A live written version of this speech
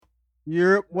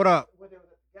Yep. What up? When they was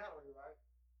at the gallery, right?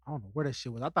 I don't know where that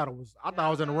shit was. I thought I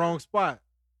was in the wrong spot.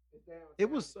 It's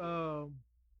downtown.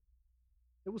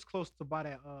 It was close to by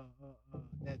that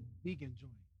vegan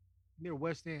joint near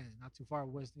West End, not too far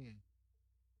West End.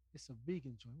 It's a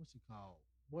vegan joint. What's it called?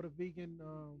 What a vegan it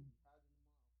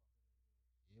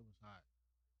was hot.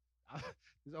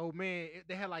 This old man,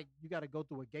 they had like you got to go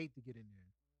through a gate to get in there.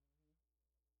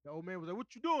 The old man was like,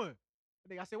 "What you doing?"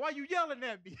 And I said, "Why you yelling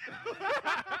at me?"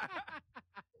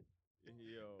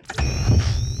 Yo.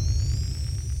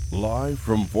 Live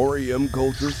from 4AM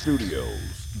Culture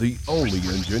Studios, the only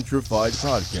ungentrified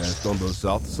podcast on the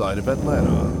south side of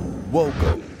Atlanta.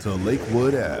 Welcome to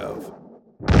Lakewood Ave.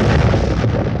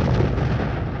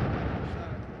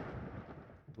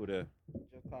 Who that?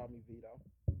 Just call me Vito.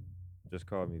 Just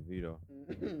called me Vito.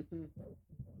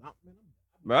 Nah, man,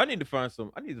 Bro, I need to find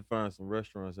some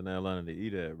restaurants in Atlanta to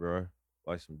eat at, bro.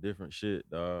 Like some different shit,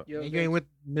 dog. You, you ain't with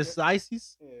Miss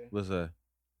Icy's? Yeah, What's that?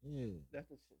 Yeah. that's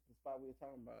the spot we were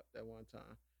talking about that one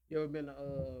time. You ever been to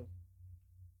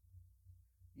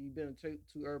you been to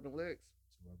two Urban Licks?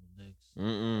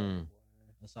 Mm-mm.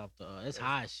 That's off the. It's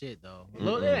high as shit though. Mm-mm.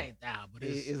 Look, it ain't down, but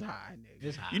It's it's high, nigga.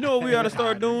 it's high. You know what we ought to It's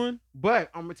start hot, doing? But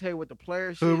I'm gonna tell you what the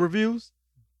player shit. Hood reviews.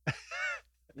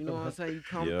 You know what I'm saying? You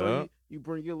come Yeah. through, you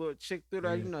bring your little chick through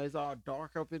there. Yeah. You know it's all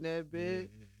dark up in that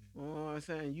bit. Yeah. You know what I'm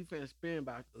saying? You finna spend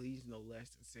about at least no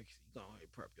less than 60. Go ahead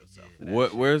and prep yourself. For that What?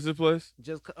 shit. Where's this place?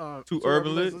 Just Two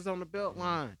Urban Licks Licks? is on the belt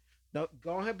line.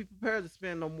 Go ahead, be prepared to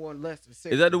spend no more than less than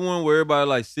 60. Is that the one where everybody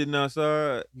like sitting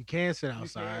outside You can sit You can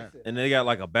outside, sit and they got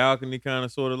like a balcony kind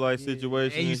of sort of like Yeah.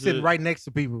 situation? and you shit? sitting right next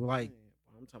to people. Like,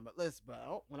 Yeah, I'm talking about. Listen,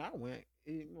 but when I went,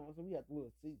 you know, so we had the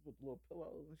little seats with the little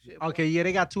pillows and shit. okay, yeah,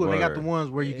 they got two. They got the Word. ones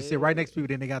where you can sit right next to people.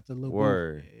 Then they got the little booth.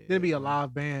 Word, Then be a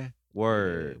live band.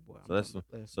 word. boy,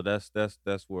 So that's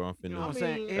where I'm You finna. know what I'm I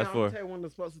saying? mean, And That's I'm gonna for- tell you one of the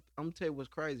supposed. I'm gonna tell you what's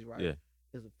crazy, right? Yeah.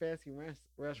 It's a fancy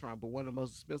restaurant, but one of the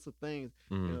most expensive things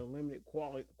Mhm. and a limited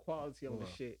quality on the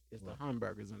shit is the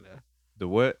hamburgers in there. The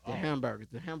what? The hamburgers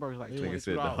like Nigga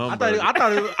said the $22. hamburger. I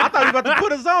thought he was about to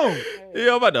put us on.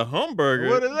 Yeah, about the hamburger.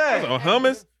 What is that? That's a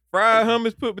hummus, fried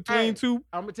hummus put between Hey. two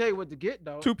I'm gonna tell you what to get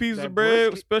though. pieces That of bread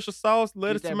with brisket- special sauce, get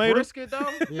lettuce, that tomato. brisket though.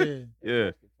 Yeah. That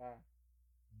Yeah. brisket fire.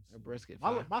 That brisket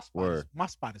fire. My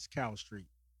spot is Carroll Street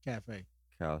Cafe.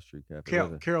 Carroll Street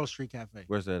Cafe. Carroll Street Cafe.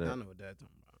 Where's that I at? know what that's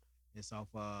talking about. It's off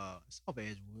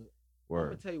Edgewood. I'm Word.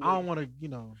 gonna tell you I don't what- want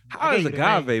to, How is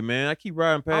agave, man? I keep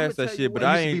riding past tell that you shit, what, but That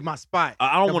I used to be ain't. my spot.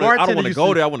 I don't The want to. I don't bartender want to used go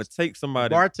to- there. I want to take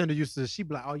somebody. Bartender used to. She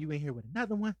be like, "Oh, you in here with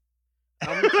another one?"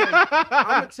 I'm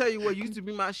gonna tell you what used to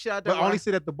be my shot. But only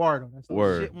sit at the bar though. That's the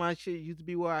Word. Shit, my shit used to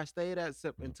be where I stayed at,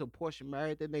 except until Portia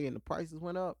married that nigga and the prices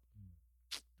went up.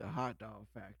 The hot dog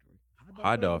factory.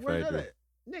 Hot dog Where's that factory.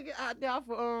 at? Nigga, out there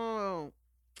for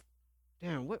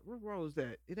damn, what road is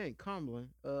that? It ain't Cumberland.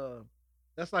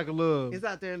 That's like a little. It's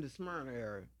out there in the Smyrna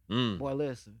area. Mm. Boy,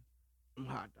 listen, them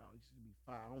hot dogs used to be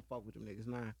fire. I don't fuck with them niggas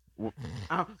now.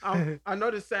 Wh- I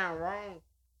know this sound wrong,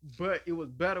 but it was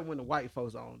better when the white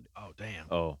folks owned it. Oh damn.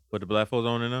 Oh, put the black folks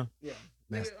on in there. Yeah,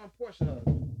 That's- nigga, I'm Portia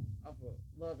off of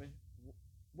Loving.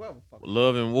 Whatever fuck.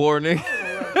 Love and war,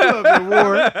 nigga. Love and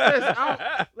war.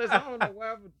 Listen, I don't know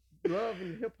wherever love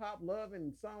and hip hop, love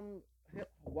and some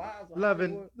wives,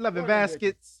 Loving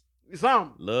baskets.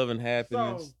 Some. Love and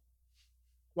happiness. So,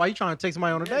 Why you trying to take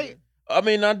somebody on a date? I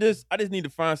mean, I just need to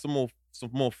find some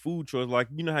more food choices. Like,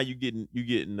 you know how you getting he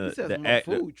the said some the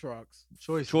food trucks.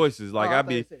 choices. Like Oh, I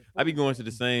thought he be said I be food going to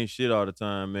trucks. the same shit all the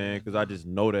time, man, because I just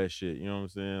know that shit. You know what I'm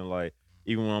saying? Like,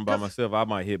 even when I'm by myself, I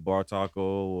might hit Bar Taco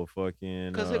or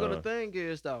fucking. Because the thing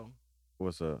is though,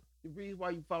 What's up? the reason why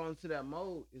you fall into that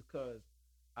mode is because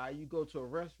you go to a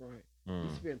restaurant, you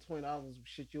Mm. spend $20 on some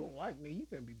shit you don't like, nigga. You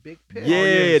finna be big pissed. Yeah,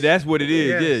 yes. that's what it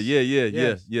is.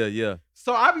 Yes. Yeah. Yes.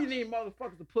 So I be needing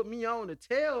motherfuckers to put me on to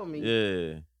tell me.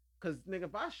 Yeah. Cause nigga,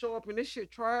 if I show up and this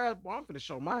shit trash, boy, I'm finna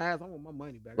show my ass. I want my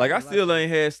money back. Like I don't still that.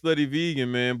 ain't had slutty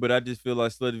vegan, man, but I just feel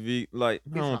like slutty vegan. Like I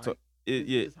It's don't hype. talk.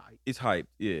 It's hype. It's hype.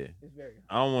 Yeah. It's very hype.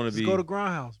 I don't want to Just be. go to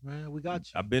Grindhouse, man. We got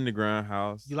you. I've been to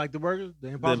Grindhouse. You like the burger? The The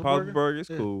Impossible, Impossible Burger is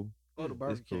Yeah. cool. Go to It's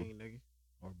Burger cool. King, nigga.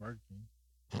 Or Burger King.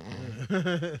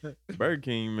 Burger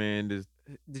King, man.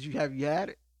 This You had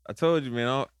it? I told you,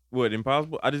 man. What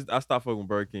Impossible? I stopped fucking with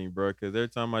Burger King, bro. Because every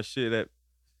time I shit at,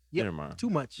 Yep. never mind. Too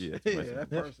much. Yeah, Yeah, too much. that's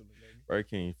personal, nigga. Burger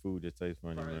King food just tastes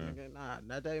funny, Burger, man. nigga, nah,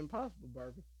 not that Impossible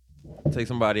Burger. Take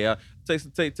somebody out.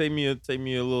 Take me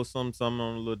a little something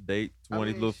on a little date. I One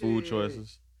of these mean, little food shit.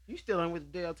 choices. You still ain't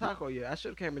with the Del Taco yet. I should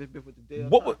have came in this bitch with the Del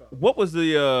What Taco. was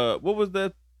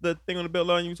that thing on the belt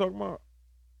line you were talking about?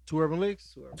 Two Urban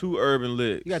Licks. Two Urban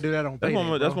Licks. You gotta do that on That's payday.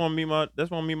 one. That's bro.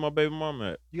 one. Me my baby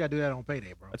mama at. You gotta do that on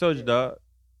payday, bro. I told you, Yeah. dog.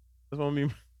 That's one me.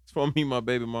 It's for me, my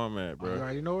baby mama at, Oh, you bro.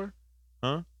 already know her?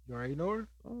 Huh? You already know her?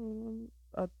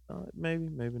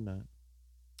 Maybe not.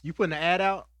 You putting the ad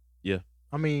out? Yeah.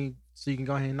 I mean, so you can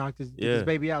go ahead and get this Yeah.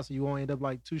 baby out so you won't end up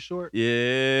like too short?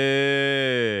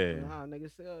 Yeah. Nah, nigga,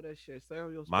 sell that shit.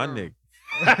 Sell your My sperm. nigga.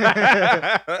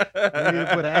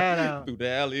 Nigga put an ad out. Through the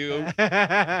alley. You!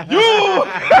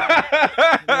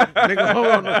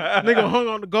 nigga hung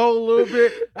on the goal a little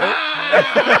bit.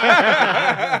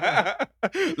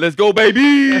 Let's go,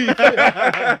 baby.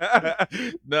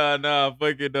 Nah,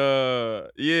 fucking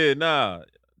yeah, nah.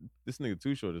 This nigga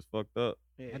too short is fucked up.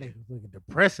 Yeah. That nigga was looking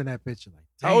depressed in that picture. Like,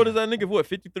 How old is damn, that nigga? What,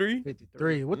 53?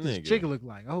 53. What does Nigga. chick look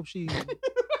like? I hope she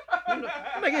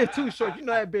Nigga is too short. You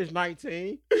know that bitch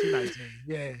 19. she 19.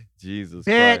 Yeah. Jesus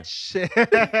Christ.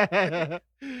 Bitch.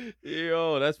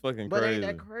 Yo, that's fucking But crazy.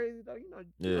 ain't that crazy though? You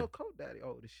Yeah. know Coke Daddy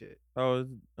old as shit. How is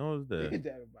that? His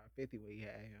daddy about 50 when he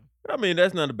had him. I mean,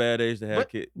 that's not a bad age to have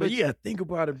kids. But but- you gotta think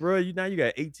about it, bro. Now you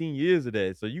got 18 years of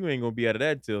that, so you ain't gonna be out of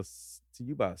that till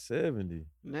you about 70.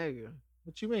 Nigga.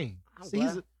 What you mean? I'm See,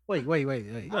 he's glad. wait.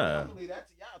 Nah. I'm gonna leave that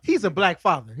to y'all. He's a black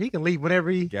father. He can leave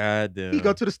whenever he Goddamn.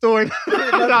 go to the store and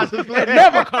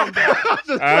never come back.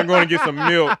 I'm gonna get some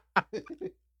milk.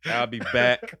 I'll be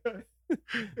back.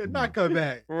 And not come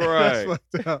back. Right. That's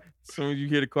fucked up. As soon as you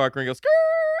hear the car crank, go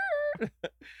skirt.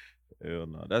 Hell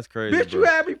no, that's crazy. Bitch, bro. you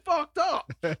had me fucked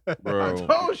up. Bro. I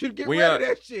told you to get We rid of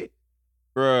that shit.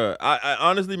 Bruh, I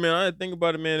honestly, man, I didn't think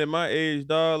about it, man. At my age,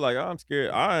 dog, like I'm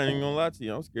scared. I ain't gonna lie to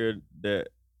you. I'm scared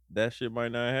that shit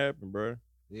might not happen, bruh.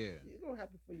 Yeah. It's gonna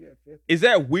happen for you at 50. Is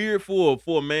that weird for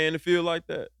a man to feel like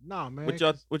that? Nah, man. What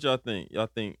y'all think? Y'all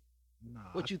think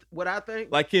Nah. What I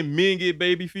think? like can men get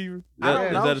baby fever? I don't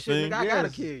Is know. that a Shit, thing? nigga, I got a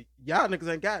Yes. kid. Y'all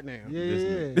niggas ain't got now. Yeah,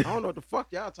 This yeah. I don't know what the fuck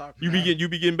y'all talking You about.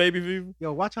 be getting baby fever?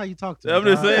 Yo, watch how you talk to I'm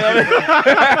me. just dog. saying.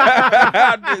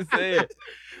 I'm just saying.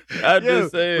 I'm Yo,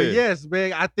 just saying. But yes,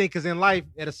 man, I think because in life,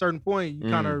 at a certain point, you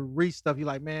kind Mm. of reach stuff. You're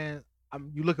like, man,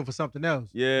 you looking for something else.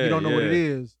 Yeah, You don't know what it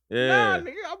yeah. is. Yeah. Nah,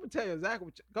 nigga, I'm gonna tell you exactly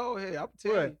what go ahead. I'm gonna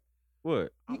tell What? you.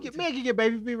 What? Man can get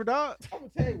baby fever, dog. I'm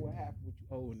gonna tell you what happened with you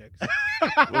old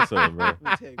niggas. What's up, bro? I'm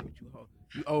gonna tell you what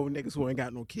you old niggas who ain't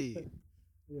got no kids.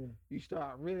 Yeah. You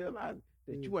start realizing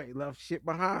that you ain't left shit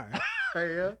behind.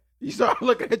 Yeah. You start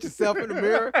looking at yourself in the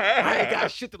mirror. I ain't got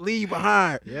shit to leave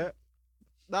behind. Yeah.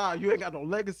 Nah, you ain't got no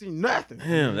legacy, nothing.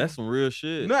 Damn, that's some real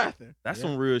shit. Nothing. That's Yeah.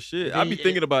 some real shit. And I then be you-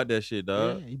 thinking about that shit,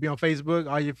 dog. Yeah. You be on Facebook,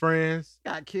 all your friends,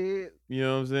 Got kids. You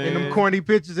know what I'm saying? and them corny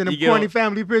pictures and them You get corny on-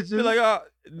 family pictures. Be like, oh,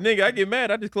 nigga, I get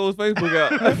mad. I just close Facebook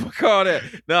out. Fuck all that.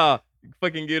 Nah,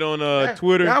 fucking get on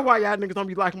Twitter. That's why y'all niggas don't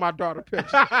be liking my daughter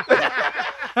picture.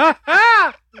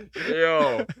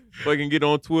 Yo, fucking get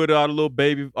on Twitter, all the little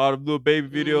baby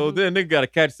videos. Mhm. Then nigga gotta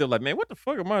catch yourself like, man, what the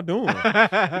fuck am I doing? You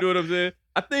know what I'm saying?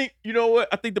 I think, you know what?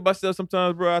 I think to myself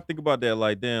sometimes, bro. I think about that,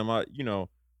 like, damn,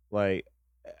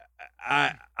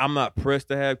 I'm not pressed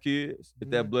to have kids. If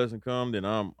that blessing come, then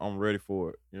I'm ready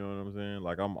for it. You know what I'm saying?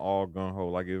 Like I'm all gung ho.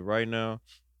 Like if right now,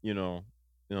 you know,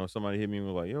 somebody hit me and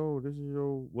was like, yo, this is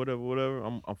your whatever.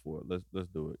 I'm for it. Let's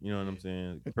do it. You know what I'm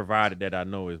saying? Provided that I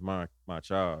know it's my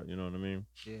child. You know what I mean?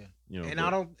 Yeah. You know.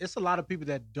 And it's a lot of people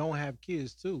that don't have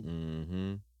kids too.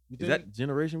 Mm-hmm. You Is think? that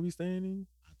generation we staying in?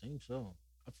 I think so.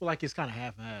 I feel like it's kind of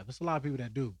half and half. It's a lot of people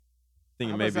that do.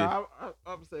 Thinking I'm maybe. gonna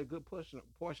say a good portion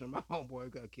of my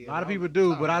homeboy got kids. A lot of people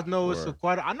do, but I know it's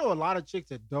Word. I know a lot of chicks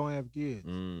that don't have kids.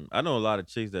 I know a lot of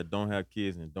chicks that don't have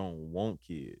kids and don't want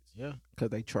kids. Yeah.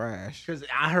 because they trash. Because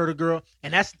I heard a girl,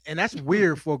 and that's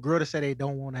weird for a girl to say they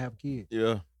don't want to have kids.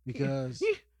 Yeah. Because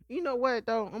You know what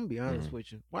though? I'm gonna be honest Mm.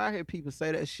 with you. When I hear people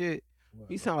say that shit,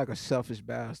 you sound like a selfish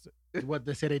bastard. what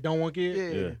they say they don't want kids.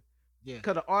 Yeah, Yeah.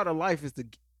 because the art of life is to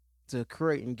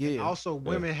create and give. And also,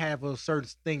 women have a certain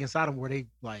thing inside them where they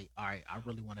like, all right, I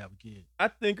really want to have a kid. I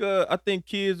think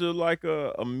kids are like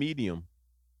a medium.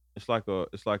 It's like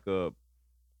a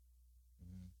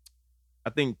I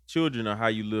think children are how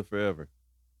you live forever.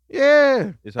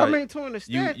 yeah, It's how I mean to an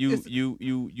extent.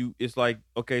 you it's like,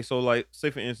 okay, so like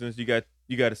say for instance you got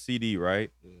a CD, right?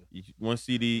 One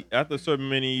CD, after a certain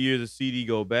many years, a CD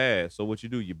go bad. So what you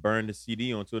do, you burn the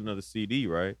CD onto another CD,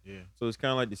 right? Yeah. So it's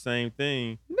kind of like the same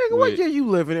thing. Nigga, what with- year you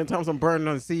living in terms of burning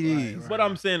on CDs? Right. But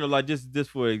I'm saying, like, just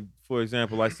for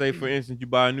example, like say for instance, you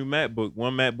buy a new MacBook,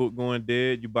 one MacBook going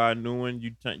dead, you buy a new one,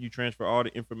 you transfer all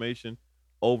the information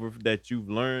over that you've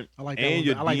learned I like that. and One,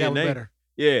 your I like DNA. that one better.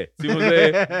 Yeah, see what I'm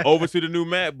saying? Over to the new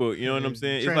MacBook. You know what I'm Yeah,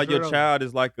 saying? It's transfer like it your over. child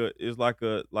is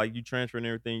like you transferring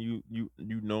everything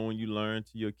you know and you learn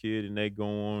to your kid, and they go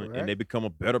on Correct. and they become a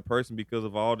better person because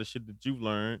of all the shit that you've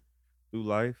learned through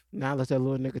life. Now let's that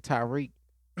little nigga Tyreek.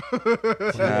 God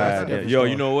That's a damn. different Yo,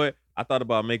 story. you know what? I thought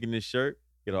about making this shirt,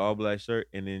 get an all black shirt,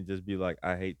 and then just be like,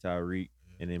 I hate Tyreek,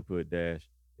 and then put dash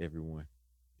everyone.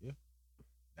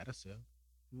 That'll sell.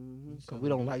 Cause we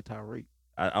don't like Tyreek.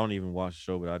 I don't even watch the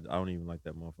show, but I don't even like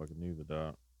that motherfucker neither,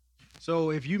 dog.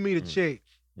 So if you meet a chick,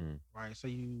 Mm. right? So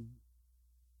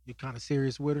you're kind of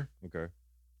serious with her. Okay.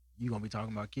 You gonna be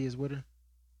talking about kids with her?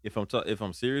 If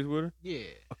I'm serious with her, Yeah.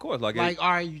 of course. Like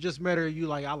all right, you just met her. You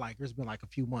like, I like her. It's been like a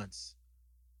few months.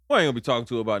 well, I ain't gonna be talking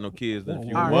to her about no kids in a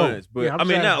few All right. months, but Yeah, I'm I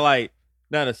mean, saying-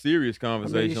 not a serious I mean,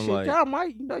 conversation. shit, like, y'all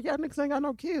might, y'all niggas ain't got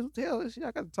no kids. What the hell is shit?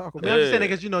 I got to talk I about. mean, I'm just saying Yeah.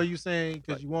 because you saying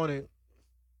because you want it,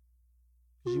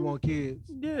 because you want kids.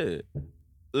 yeah.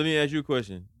 Let me ask you a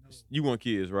question. You want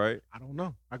kids, right? I don't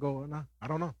know. I go, nah, I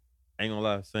don't know. Ain't gonna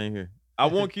lie, same here. I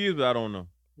want kids, but I don't know.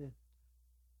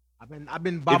 I've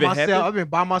been by If it myself. happen- I've been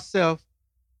by myself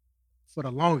for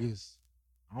the longest.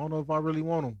 I don't know if I really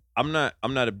want them. I'm not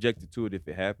objected to it if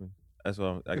it happens. That's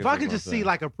what If I could just see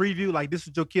like a preview, like this is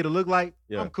what your kid will look like,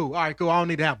 Yeah. I'm cool. All right, cool. I don't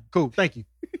need to have them. Cool. Thank you.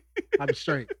 I'll be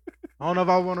straight. I don't know if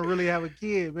I want to really have a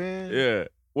kid, man. yeah.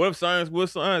 What science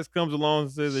comes along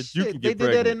and says that you Shit, can they get did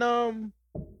pregnant?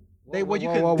 that in They what you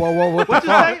whoa, can. whoa, whoa, whoa, What you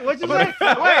say? What you say?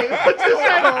 Wait, what you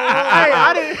say? Hey,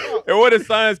 I didn't. And what if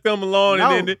science come along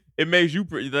No. and then it makes you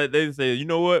they say, you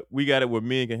know what, we got it where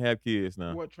men can have kids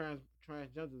now. What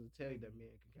transgenders will tell you that men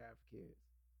can have kids.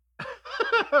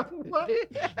 What?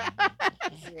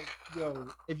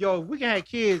 Yo, if we can have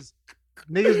kids,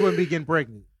 niggas wouldn't be getting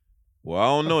pregnant. Well, I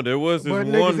don't know. There was this But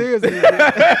one. niggas is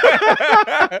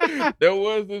There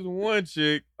was this one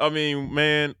chick. I mean,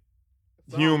 man,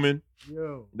 human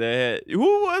Yo, that had.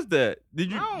 Who was that?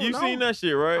 Did I don't you know. seen that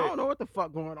shit, I right? don't know what the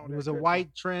fuck going on. it was there, a Chris.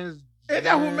 white trans. And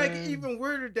that would make it even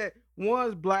weirder that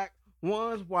one's black,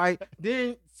 one's white.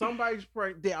 Then somebody's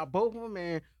pregnant. They are both a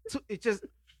man. It just,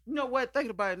 you know what?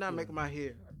 Thinking about it now, making my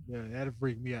head. Yeah, that'd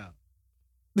freak me out.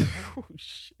 Oh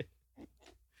shit!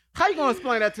 How you gonna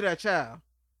explain that to that child?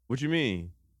 What you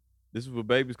mean? This is where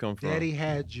babies come from. Daddy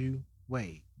had you.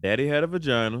 Wait. Daddy had a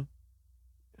vagina.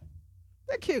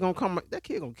 That kid gonna come. That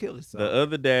kid gonna kill himself. The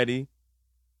other daddy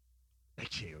That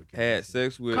kid had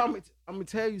sex with I'm gonna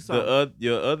tell you something.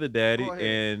 your other daddy, Go ahead.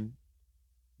 and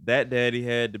that daddy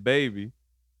had the baby.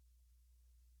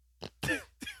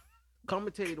 Come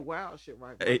and tell you the wild shit,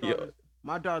 right? Hey, yo.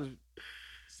 My daughter,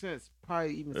 since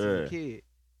probably even since a kid,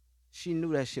 she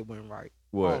knew that shit wasn't right.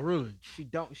 What? Oh, really? She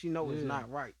know it's Yeah. not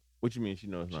right. What you mean? She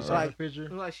knows She not saw right. the picture.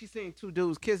 Like she seen two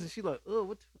dudes kissing. She like,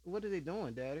 oh, what are they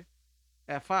doing, daddy?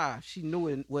 At 5, she knew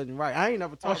it wasn't right. I ain't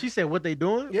never Oh, talked. she said what they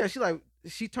doing? Yeah,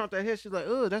 she turned her head. She's like,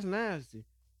 oh, that's nasty.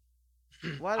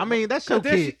 Why I mean, that's your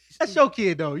 'cause then kid. That's your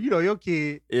kid, though. You know your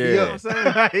kid. Yeah. You know what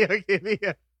I'm saying? Your kid,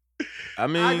 yeah. I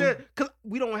mean, Cause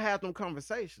we don't have them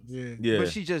conversations. Yeah. yeah. But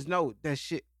she just know that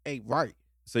shit ain't right.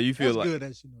 So you feel That's like, good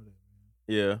that she know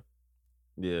that. yeah,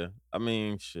 yeah. I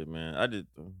mean, shit, man. I did.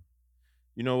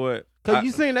 You know what? Cause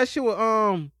you seen that shit with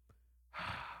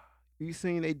you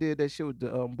seen they did that shit with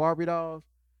the Barbie dolls.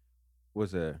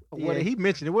 What's that? Yeah, he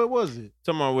mentioned it. What was it?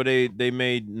 Talking about where they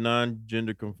made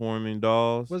non-gender conforming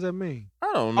dolls. What does that mean?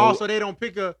 I don't know. Also, they don't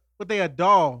pick a, but they a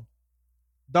doll.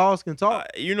 Dolls can talk.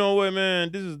 You know what,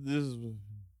 man? This is.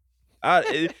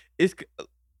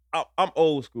 I'm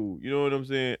old school. You know what I'm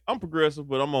saying? I'm progressive,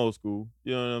 but I'm old school.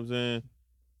 You know what I'm saying?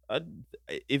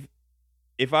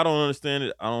 If I don't understand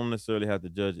it, I don't necessarily have to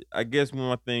judge it. I guess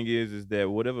my thing is that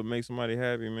whatever makes somebody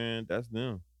happy, man, that's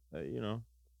them. You know,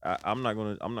 I'm not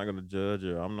gonna judge,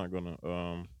 or I'm not gonna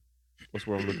what's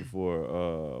what I'm looking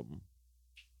for?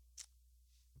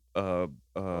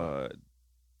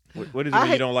 What is it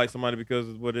when you don't like somebody because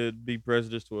would it be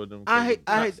prejudice toward them? I hate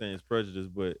saying it's prejudice,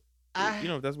 but you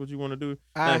know if that's what you want to do.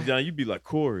 I- Now, John, you be like,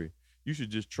 Corey, you should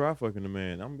just try fucking the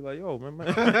man. I'm gonna be like, yo, man,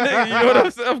 you know what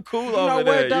I'm saying? I'm cool off of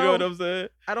that. You know what I'm saying?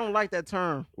 I don't like that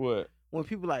term What? when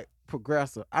people like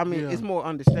progressive. I mean, Yeah. it's more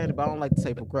understandable. But I don't like to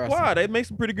say progressive. Why? They make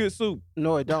some pretty good soup.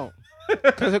 No, it don't.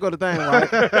 Cause here go the thing,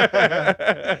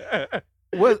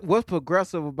 right? What's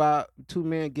progressive about two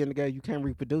men getting together? You can't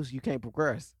reproduce. You can't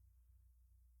progress.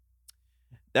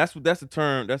 That's a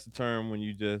term. That's a term when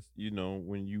you just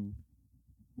when you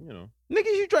know Niggas,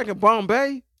 you drinking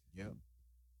Bombay? Yeah.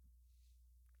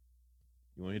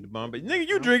 you want to hit the Bombay. Nigga,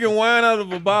 you drinking wine out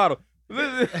of a bottle.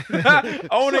 Listen, I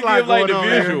want to There's a lot give like the going on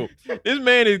here. visual. This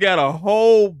man has got a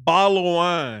whole bottle of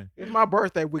wine. It's my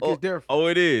birthday week. It's different. Oh,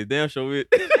 it is. Damn sure it.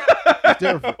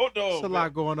 different. Hold on, There's a man.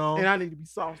 lot going on. And I need to be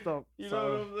sauced up. You so. know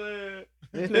what I'm saying?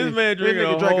 This This man drinking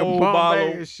nigga a whole Bombay bottle.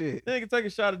 and shit. Nigga, take a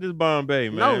shot of this Bombay,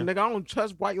 No, man. nigga, I don't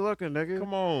trust white liquor, nigga.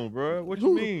 Come on, bro. What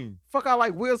Who- you mean? Fuck, I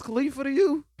like Wiz Khalifa to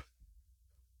you.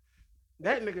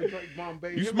 That nigga drink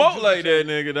Bombay. You Him smoke and like Juice that,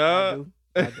 nigga, I dog. do.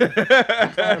 I do.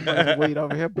 I brought some weed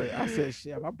over here, but I said,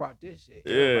 shit, if I brought this shit.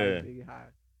 Yeah. Everybody be high.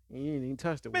 You ain't even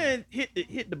touched it. Man,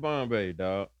 hit the Bombay,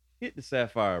 dog. Hit the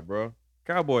Sapphire, bro.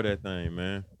 Cowboy that thing,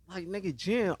 man. Like nigga,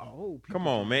 gin. Oh, Come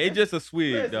on, man. It's just a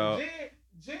swig, Listen, dog.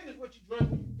 Gin is what you drink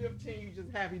when you're 15. You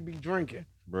just happy to be drinking.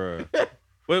 Bruh.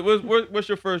 What's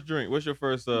your first drink? What's your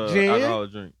first Gin?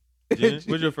 alcoholic drink? Gin?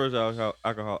 What's your first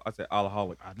alcohol? I said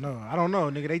alcoholic. I know. I don't know,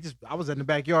 nigga. I was in the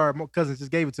backyard. My cousins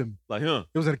just gave it to me. Like, huh?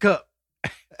 It was in a cup.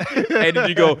 Hey, did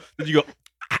you go?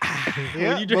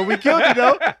 Yeah, but we killed it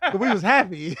though. But we was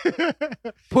happy.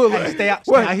 Pull Hey, it. stay out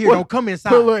here. Don't come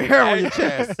inside. Put a little hair on your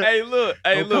chest. Hey, look.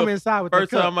 Don't come inside with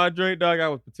First that cup. time I drank, dog, I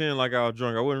was pretending like I was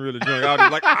drunk. I wasn't really drunk. I was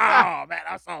just like, oh man,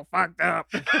 I'm so fucked up.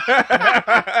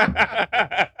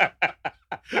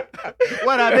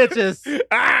 What I bitches?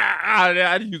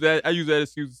 I use that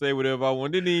excuse to say whatever I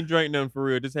want. Didn't even drink nothing for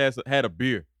real. Just had a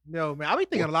beer. No, man. I be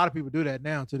thinking a lot of people do that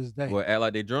now to this day. Well, act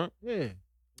like they drunk. Yeah.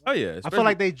 Oh yeah. I feel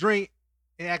like they drink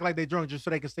and act like they drunk just so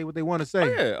they can say what they want to say. Oh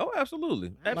yeah. Oh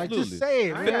absolutely. Like Absolutely. just say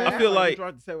it, man. I feel like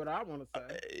drunk to say what I want to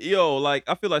say. yo, like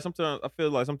I feel like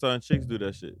sometimes chicks do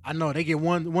that shit. I know they get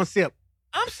one sip.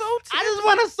 I'm so I just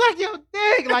want to suck your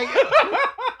dick.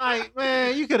 Like,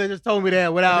 man, you could have just told me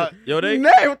that without. Yo, they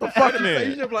Nay, what the fuck Wait a you say? minute.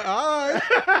 You just be like, all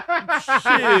right.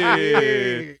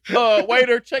 Shit.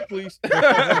 Waiter, check please. Fuck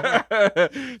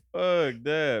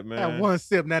that, man. That one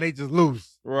sip, now they just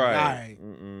loose. Right. All right.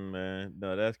 Man.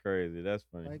 No, that's crazy. That's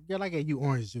funny. Like, girl, I gave you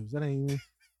orange juice. That ain't even.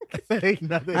 That ain't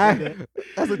nothing.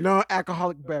 That's a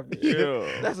non-alcoholic beverage.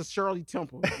 Yeah. That's a Shirley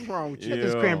Temple. What's wrong with you?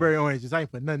 This Yeah. cranberry orange juice. I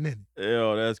ain't put nothing in it.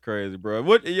 Yo, that's crazy, bro.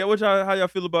 How y'all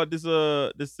feel about this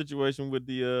situation with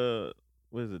the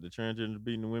what is it, the transgender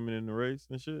beating the women in the race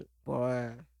and shit? Boy,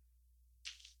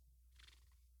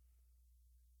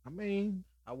 I mean,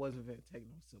 I wasn't going to take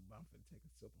no sip, but I'm going to take a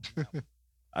sip on that one.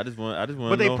 I just want to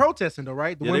but they know. protesting though,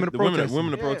 right? The Yeah, women are protesting.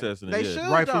 Women are Yeah, protesting it, they yeah.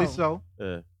 should. Rightfully though. so.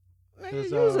 Yeah. Man,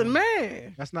 Cause, you're using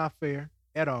man. That's not fair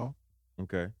at all.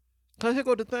 Okay. Because here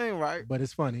go the thing, right? But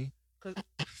it's funny. 'Cause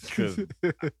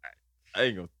I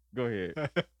ain't gonna go ahead.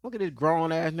 Look at this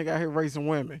grown-ass nigga out here racing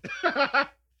women.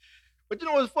 But you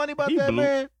know what's funny about He that, blew-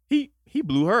 man? He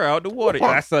blew her out the water.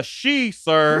 That's a she,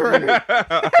 sir.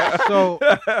 So,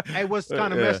 hey, what's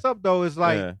kind of Yeah. messed up though is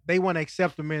like Yeah. they want to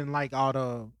accept them in like all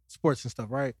the sports and stuff,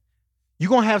 right? You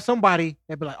gonna have somebody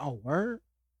that be like, "Oh, word,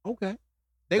 okay."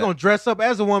 They gonna dress up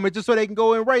as a woman just so they can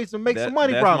go and race and make some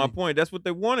money. That's Probably, my point. That's what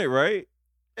they wanted, right?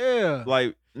 yeah.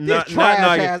 Like not trash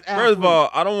like ass first of athlete. all,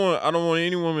 I don't want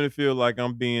any woman to feel like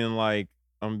I'm being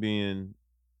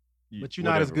But you're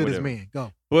not as good as whatever. men.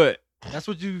 Go. But That's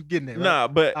what you getting at. Right? nah,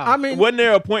 but Ah. I mean, wasn't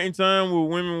there a point in time where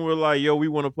women were like, "Yo, we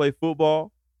want to play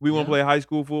football. We want to Yeah. play high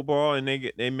school football," and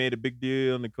they made a big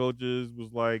deal, and the coaches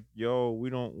was like, "Yo, we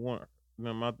don't want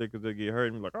them out there because they get hurt."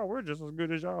 And be like, "Oh, we're just as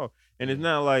good as y'all." And it's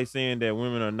not like saying that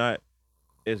women are not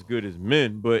as good as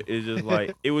men, but it's just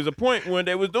like it was a point when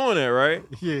they was doing that, right?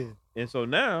 Yeah. And so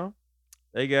now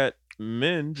they got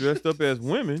men dressed up as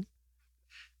women,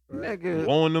 nigga,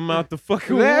 blowing them out the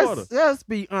fucking water. let's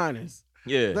be honest.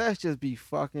 Yeah, Let's just be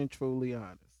fucking truly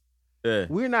honest. yeah.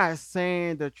 We're not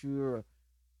saying that you're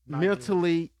Not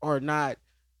mentally or not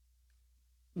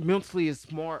mentally as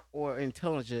smart or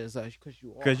intelligent as us, because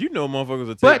you are. Because you know motherfuckers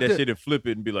will take But that the- shit and flip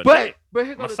it and be like, but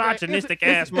here go the thing. misogynistic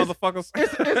It's- ass it's- motherfuckers.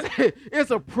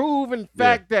 It's a proven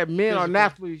fact that men are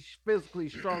naturally physically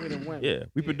stronger than women. Yeah,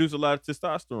 we produce a lot of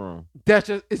testosterone. That's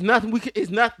just it's nothing we can. It's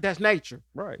not that's nature.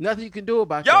 Right. Nothing you can do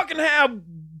about Y'all that. can have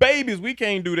babies. We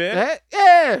can't do that.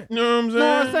 Yeah. You know what I'm You saying?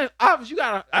 know what I'm saying? Obviously, you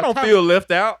got. I don't feel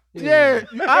left out. Yeah.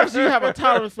 Obviously, you have a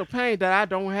tolerance for pain that I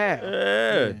don't have.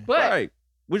 Yeah. But- right.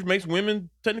 Which makes women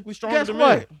technically stronger Guess than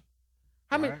what?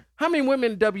 men. How many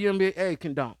women in the WNBA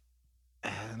can dunk?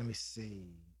 Let me see.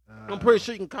 I'm pretty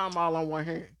sure you can count them all on one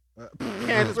hand.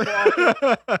 Candace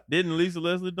Parker, Didn't Lisa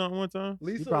Leslie dunk one time?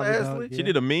 Lisa probably Leslie. dunked, She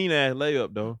did a mean ass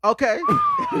layup though. Okay.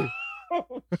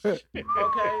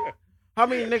 Okay. How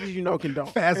many niggas you know can dunk?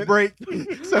 Fast break.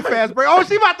 It's a fast break. Oh,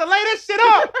 she about to lay this shit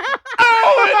up.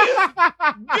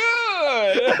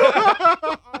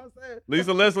 Good.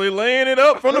 Lisa Leslie laying it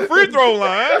up from the free throw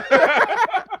line.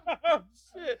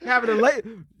 Shit. Having a lay,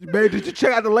 man. Did you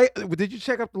check out the lay? Did you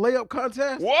check out the layup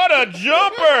contest? What a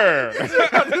jumper!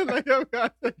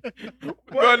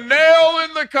 The nail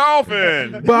in the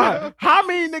coffin. But how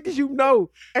many niggas you know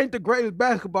ain't the greatest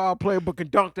basketball player but can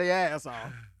dunk their ass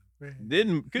off?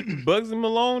 Couldn't Bugsy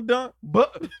Malone dunk?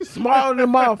 But smaller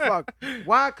than motherfucker.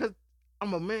 Why? Cause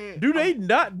I'm a man. Do they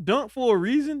not dunk for a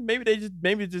reason? Maybe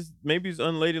it's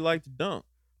unladylike to dunk.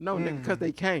 No, nigga, cause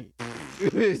they can't.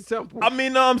 It's simple. I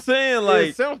mean, no, I'm saying like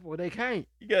it's simple. They can't.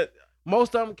 you got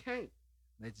Most of them can't.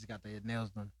 They just got their nails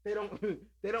done. They don't.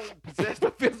 They don't possess the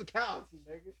physicality,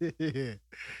 nigga.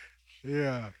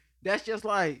 Yeah. That's just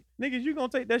like Niggas, you gonna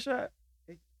take that shot?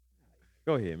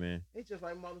 Go ahead, man. it's just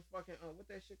like motherfucking what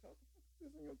that shit called?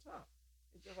 What's in your top?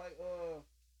 It's just like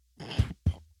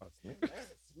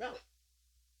smell it.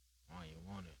 I don't even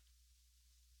want it.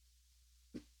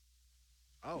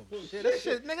 Oh Oh, shit, that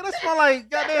shit, nigga, that smell like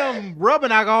goddamn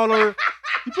rubbing alcohol or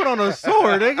you put on a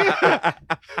sword, nigga.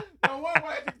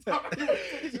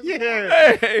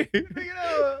 Yeah. Hey,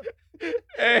 Nigga,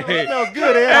 hey, that smell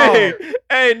good at all.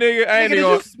 hey, nigga, I ain't even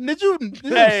gonna. Did you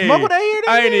Hey, smoke that here?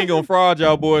 I ain't even gonna fraud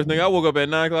y'all boys, nigga. I woke up at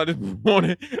 9 o'clock this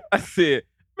morning. I said,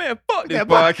 man, fuck this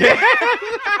podcast.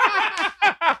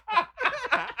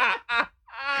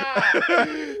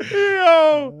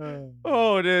 Yo,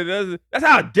 oh, that's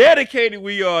how dedicated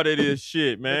we are to this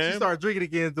shit, But man. you start drinking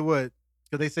again to what?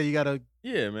 Because they say you gotta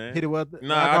Yeah, man. hit it with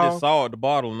Nah, I alcohol? just saw it, the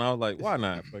bottle, and I was like, why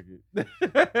not? Fuck it. Like,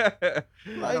 That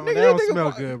don't nigga, smell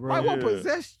what- good, bro. Like, what Yeah.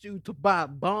 possessed you to buy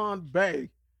Bombay?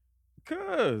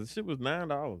 Cause shit was $9.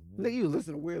 Man. Nigga, you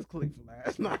listen to Wiz Khalifa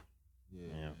last night.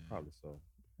 Yeah, probably so.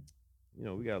 You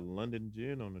know, we got London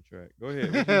Gin on the track. Go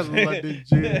ahead. What you saying? London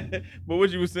Gin. But what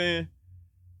you was saying?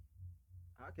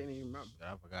 I can't even remember.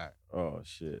 I forgot. Oh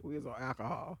shit. We was on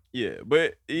alcohol. Yeah,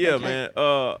 but yeah, man.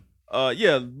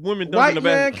 Yeah, women dumping White the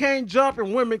man back. can't jump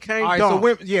and women can't All right,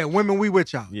 dunk. so women, we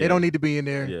with y'all. Yeah. They don't need to be in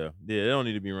there. Yeah, they don't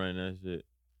need to be running that shit.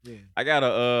 Yeah. I got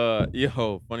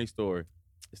a funny story.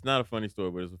 It's not a funny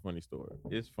story, but it's a funny story.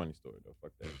 It's a funny story though.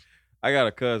 Fuck that. I got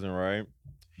a cousin, right?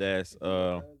 That's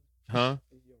huh?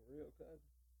 Is your real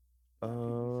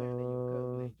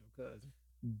cousin?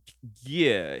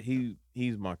 Yeah,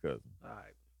 he's my cousin. All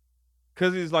right.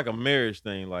 Cause it's like a marriage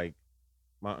thing. Like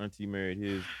my auntie married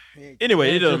his. He ain't-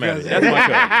 Anyway, it doesn't matter. That's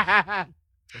my cousin.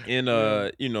 And Yeah.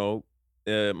 you know,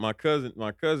 my cousin,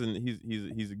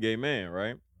 he's a gay man,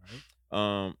 right?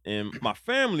 And my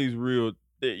family's real.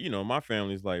 You know, my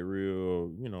family's like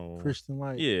real. You know, Christian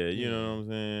life. yeah, you know what I'm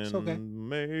saying. It's okay.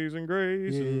 Amazing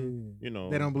grace, Yeah. and you know,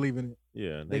 They don't believe in it.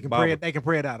 yeah, They can Bible- pray it. They can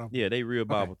pray it out. Yeah, they real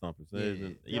Bible thumpers. Yeah, There's- yeah.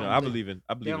 You know, They I don't believe in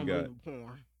They God. don't believe in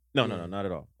porn. No, Yeah. not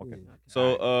at all. Okay. Yeah.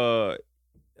 So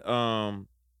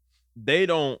they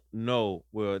don't know.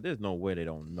 Well, there's no way they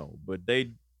don't know, but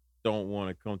they don't want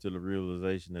to come to the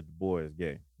realization that the boy is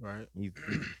gay. Right.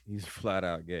 He's flat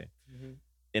out gay. Mhm.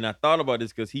 And I thought about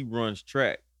this because he runs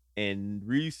track, and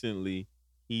recently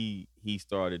he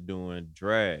started doing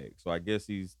drag. So I guess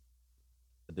he's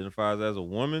identifies as a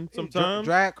woman sometimes.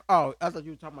 Drag. Oh, I thought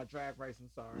you were talking about drag racing.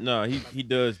 Sorry. No, he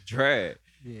does drag.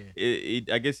 Yeah.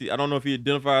 I guess I don't know if he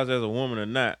identifies as a woman or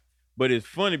not, but it's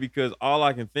funny because all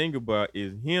I can think about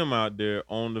is him out there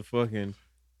on the fucking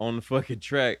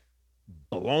track,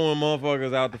 blowing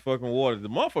motherfuckers out the fucking water. The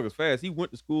motherfucker's fast. He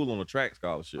went to school on a track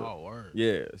scholarship. Oh, word.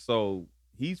 Yeah, so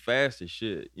he's fast as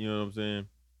shit. You know what I'm saying?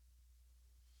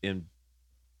 In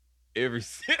every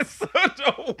sense of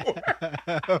the word.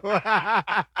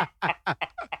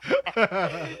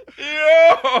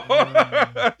 Yo!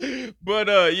 But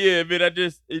yeah, man,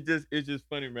 it's just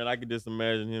funny, man. I can just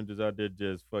imagine him just out there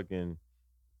just fucking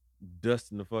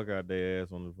dusting the fuck out their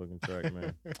ass on the fucking track,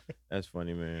 man. That's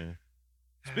funny, man.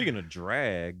 Speaking of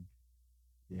drag,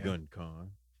 Yeah. gun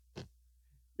con.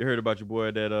 You heard about your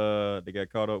boy that they got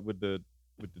caught up with the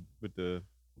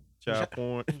child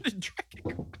porn?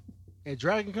 At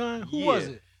Dragon Con? Who Yeah. was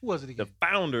it? Who was it The again?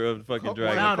 founder of the fucking Co-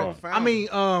 Dragon founder. Con. I mean,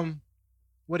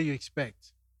 what do you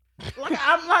expect? Like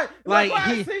I'm like Like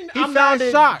I he seen, I'm not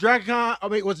founded shocked. Dragon Con. I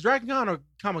mean, was it Dragon Con or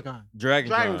Comic Con? Dragon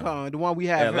Dragon Con. Con, the one we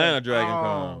have. Atlanta here. Dragon Oh,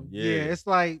 Con. Yeah. It's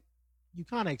like you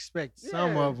kind of expect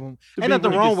some Yeah. of them. To Ain't be nothing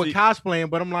when you wrong can with see- cosplaying,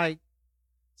 but I'm like,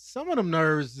 some of them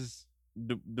nerves is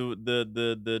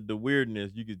The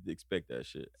weirdness, you could expect that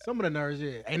shit. some of the nerves.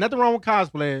 Yeah, ain't nothing wrong with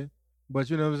cosplaying, but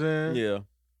you know what I'm saying. Yeah.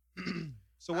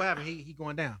 So what happened? He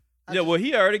going down. Yeah, well,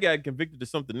 he already got convicted of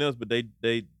something else, but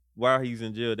they while he's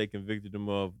in jail, they convicted him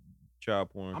of child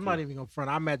porn. I'm too. not even gonna front.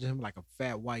 I imagine him like a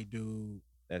fat white dude,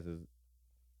 That's his.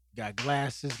 got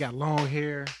glasses, got long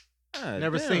hair. God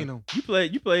Never damn. seen him.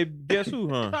 You play Guess Who,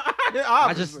 huh?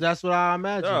 I just that's what I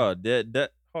imagine. Oh,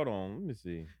 that. Hold on, let me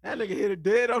see. That nigga hit it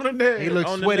dead on the neck. He looks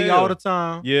on the sweaty nail. all the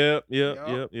time. Yep. Yep,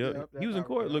 He was that's in how-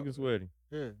 court yep. looking sweaty,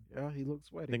 Yeah. Yeah, he looks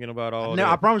sweaty. thinking about all I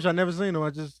that. promise you, I never seen him. I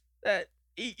just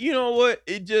You know what?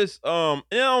 It just and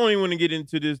I don't even want to get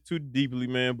into this too deeply,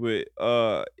 man. But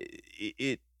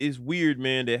it's weird,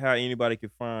 man, that how anybody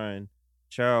could find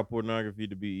child pornography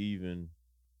to be even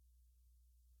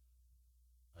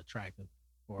attractive.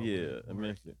 Or yeah whatever.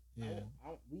 immensely. Yeah.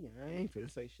 I ain't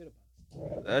finna say shit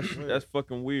about That's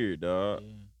fucking weird, dog.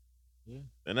 Yeah.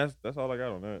 And that's all I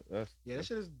got on that. Yeah, that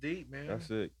shit is deep, man. That's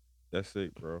sick. That's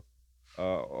sick, bro.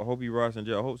 I hope he rots in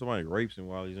jail. I hope somebody rapes him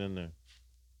while he's in there.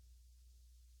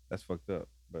 That's fucked up.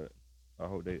 But I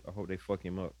hope they fuck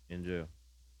him up in jail.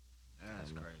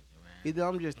 That's crazy, man. Either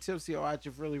I'm just tipsy or I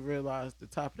just really realized the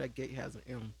top of that gate has an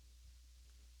M.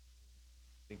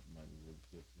 I think it might be really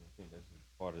tipsy. I think that's just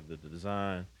part of the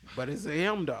design. But it's an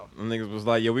M though. Them niggas was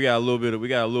like, yeah, we got a little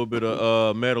bit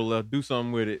of metal left. Do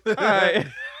something with it. All right.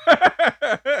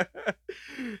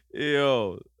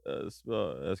 Yo,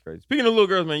 that's crazy. Speaking of little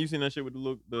girls, man, you seen that shit with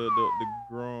the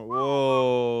grown?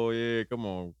 Whoa, yeah, come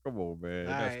on, man.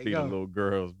 That's speaking of little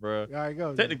girls, bro. All right,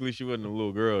 go. Technically, she wasn't a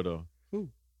little girl though. Who?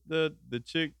 The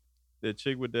chick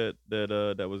with that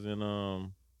was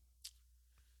in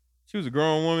She was a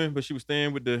grown woman, but she was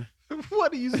staying with the.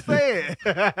 What are you saying?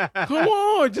 Come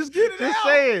on, just get it Just out.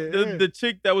 say it. The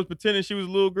chick that was pretending she was a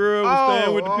little girl was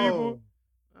staying with the people.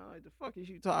 The fuck is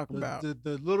you talking about?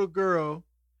 The little girl.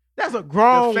 That's a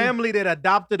grown The family that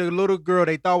adopted a little girl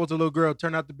they thought was a little girl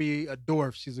turned out to be a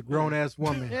dwarf. She's a grown ass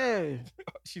woman. Yeah.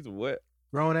 She's a what?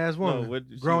 Grown ass woman. what-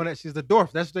 Grown ass. She's the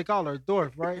dwarf. That's what they call her. A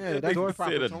dwarf, right? Yeah, They that's dwarf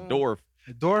said a opportune. dwarf.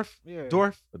 A dwarf. Yeah.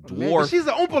 Dwarf. A Nigga, dwarf. She's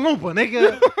an Oompa Loompa,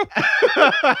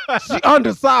 nigga. She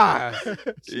undersized.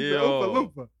 She's Yo. an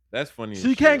Oompa Loompa. That's funny. as She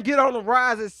shit. can't get on the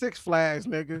rides at Six Flags,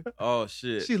 nigga. Oh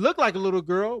shit. She looked like a little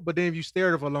girl, but then if you stared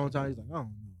at her for a long time, he's like, oh.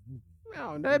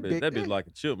 No, that bitch like a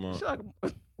chipmunk. she like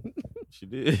a- She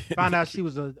did. Found out she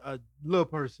was a little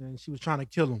person and she was trying to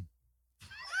kill him.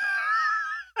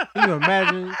 Can you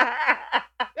imagine?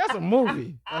 That's a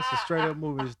movie. That's a straight up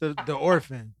movie. It's the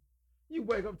orphan. You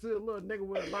wake up to a little nigga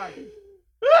with a body.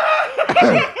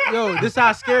 Yo, this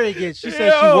how scary it gets. She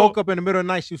said she Yo. woke up in the middle of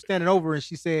the night. She was standing over and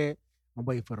she said, I'm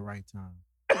waiting for the right time.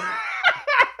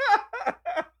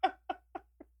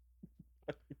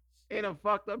 And the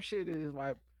fucked up shit is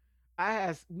like,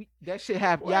 that shit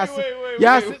happened. Wait,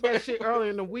 Y'all wait, sent that shit early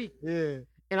in the week. Yeah.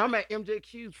 And I'm at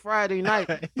MJQ's Friday night.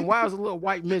 And why was a little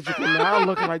white midget in there? I'm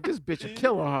looking like this bitch a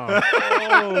killer, huh?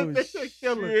 Oh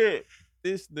Kill her. shit.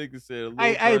 This nigga said a little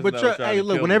Hey, person but that was trying hey, to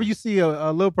look, kill whenever him. you see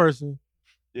a little person,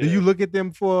 Yeah. do you look at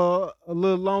them for a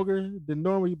little longer than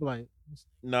normal? You be like,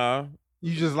 Nah.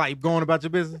 you just like going about your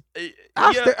business? I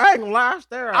ain't gonna lie, I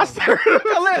stare at I him. stared at him.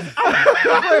 Listen,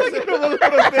 Look at him a little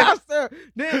bit. I stare.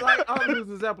 Then like I'll use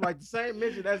an example, like the same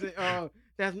midget that's in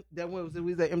that when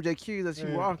we was at MJQ that she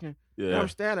Yeah. walking. Yeah. I'm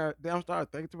standing there, then I'm starting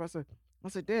thinking to myself, I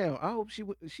said, damn, I hope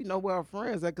she know where her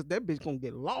friends at, cause that bitch gonna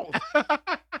get lost.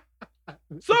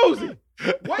 Susie,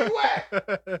 where you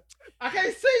at? I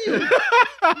can't see you.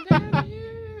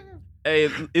 Hey,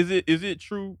 is it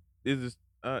true? This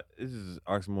is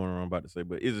oxymoron I'm about to say,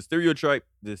 but is the stereotype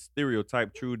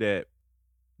true that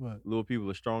What? little people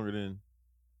are stronger than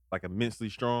like immensely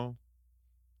strong?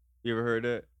 You ever heard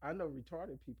that? I know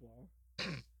retarded people are.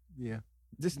 Yeah.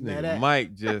 This Now nigga that-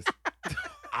 Mike just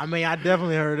I mean, I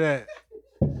definitely heard that.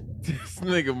 this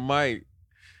nigga Mike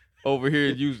over here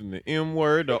using the M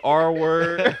word, the R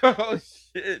word. Oh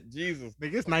shit, Jesus.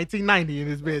 Nigga, it's 1990 in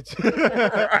this bitch.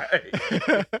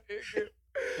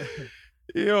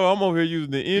 Yo, I'm over here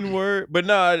using the N word, but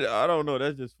nah, I don't know.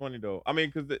 That's just funny though. I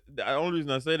mean, because the only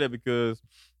reason I say that because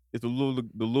it's the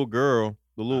little girl,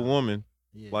 the little woman.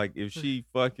 Yeah. Like if she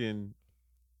fucking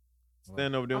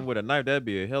stand over them with a knife, that'd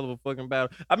be a hell of a fucking battle.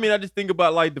 I mean, I just think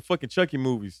about like the fucking Chucky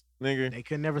movies, nigga. They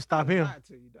could never stop him. I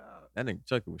tell you, dog. That nigga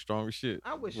Chucky was strong as shit.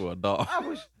 I wish. For a dog.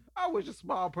 I wish a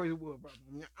small person would, bro.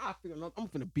 I feel I'm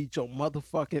finna beat your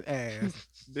motherfucking ass.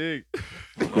 Dig.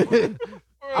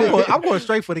 I'm going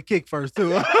straight for the kick first,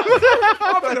 too. I'm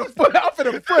finna foot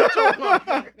your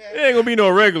motherfucking It ass. ain't gonna be no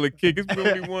regular kick. It's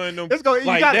gonna be one of them Let's go. You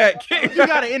like gotta, that kick. You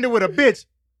got to end it with a bitch.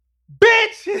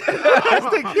 Bitch! That's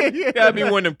the kick. Gotta be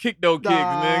one of them kick though kicks,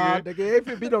 Nah, nigga. nigga, if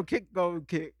it be no kick goal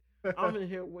kick, I'm in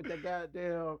here with that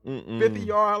goddamn Mm-mm.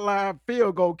 50-yard line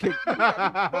field goal kick. You got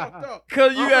me fucked up.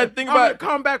 Cause you gotta think I'm about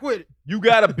gonna come back with it. you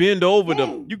gotta bend over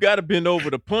Boom.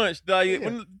 the punch. Like,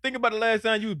 Yeah. think about the last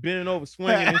time you was bending over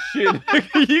swinging and shit.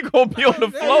 Nigga, you gonna be on the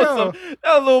floor. Damn. So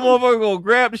that little motherfucker gonna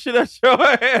grab the shit out your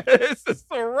ass. It's just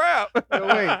a wrap. Yo,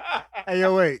 wait. Hey,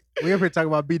 yo, wait. We up here talking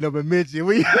about beating up a midget.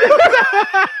 We...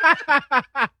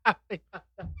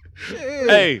 Shit.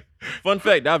 Hey, fun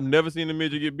fact, I've never seen a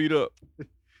midget get beat up.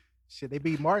 Shit, they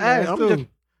beat Martin Hey, ass, too.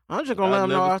 I'm just gonna let them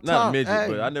know I was not a top. midget, Hey,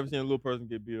 but I never seen a little person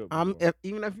get beat up. before.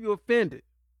 even if you offended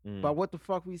Mm. by what the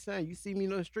fuck we saying, you see me in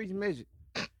the streets, midget.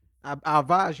 I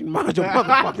advise you to mind your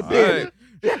motherfucking business. Right.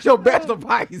 That's your best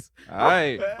advice. All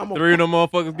right, I'm a- 3 of them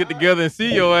motherfuckers get together and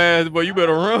see your ass, boy. You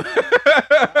better run.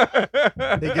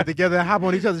 They get together and hop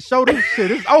on each other's shoulders.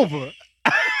 Shit, it's over.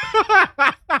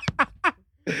 I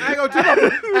ain't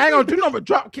gonna do nothing but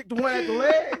drop kick the one at the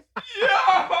leg.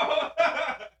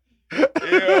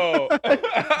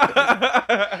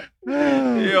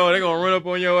 Yo, they gonna run up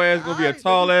on your ass, gonna be a Alright,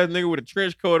 tall ass nigga with a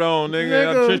trench coat on, nigga.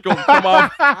 Nigga. That trench coat come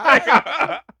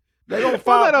off. They gonna What's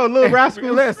fall. that old Little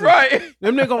Rascals? Listen, Right.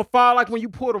 them niggas gonna fall like when you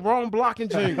pull the wrong block in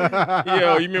jingle.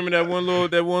 Yo, you remember that one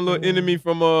little enemy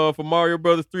from Mario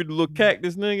Brothers 3, the little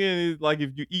cactus nigga? And it's like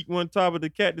if you eat one top of the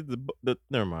cactus,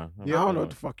 never mind. Yeah, I don't know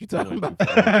what the fuck you talking about.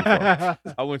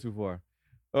 I went too far.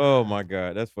 Oh my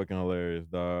god, that's fucking hilarious,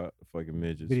 dog. Fucking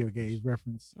midgets. Video games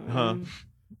reference. Huh?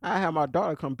 I had my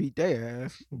daughter come beat their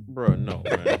ass. Bro, no,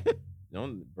 man.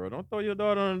 Don't throw your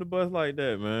daughter under the bus like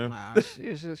that, man.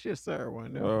 Nah, she'll serve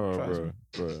one. Oh, Trust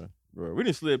me. bro. We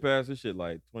didn't slid past this shit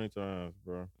like 20 times,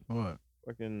 bro. What?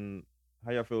 Fucking,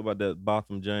 how y'all feel about that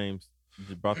Botham James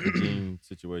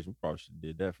situation? We probably should have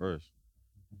did that first.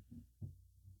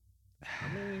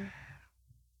 I mean,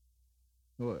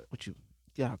 what? What you?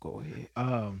 Y'all go ahead.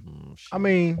 Shit. I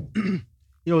mean, you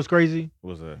know what's crazy?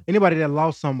 What's that? Anybody that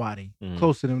lost somebody Mhm.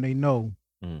 close to them, they know.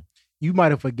 Mhm. You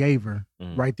might have forgave her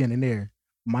Mhm. right then and there.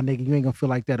 My nigga, you ain't gonna feel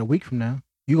like that a week from now.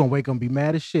 You gonna wake up and be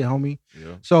mad as shit, homie.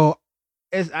 Yeah. So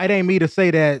it ain't me to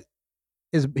say that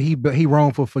he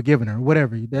wrong for forgiving her.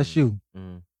 Whatever. That's you.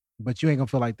 Mhm. But you ain't gonna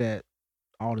feel like that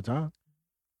all the time.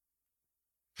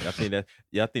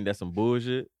 Y'all think that's some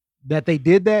bullshit? That they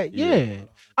did that? Yeah. Yeah.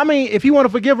 I mean, if you want to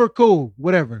forgive her, cool.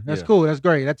 Whatever. That's Yeah. cool. That's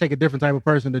great. That take a different type of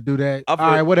person to do that. I All feel-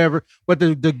 right, whatever. But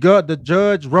the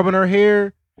judge rubbing her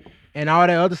hair and all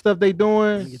that other stuff they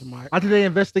doing, Get the mic. I think they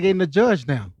investigating the judge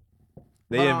now.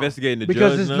 They investigating the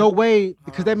Because judge there's now? no way,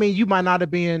 because that means you might not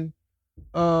have been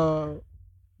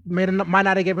might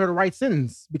not have given her the right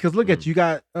sentence. Because look at you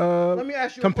got Let me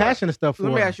ask you compassion and stuff for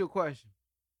Let me her. ask you a question.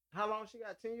 How long she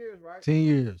got? 10 years, right? 10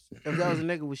 years. If that was a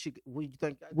nigga, would you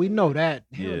think? We know that.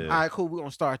 Yeah. All right, cool. We're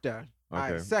gonna start there. All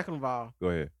right. Okay. Second of all, Go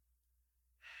ahead.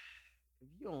 if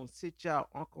you don't sit your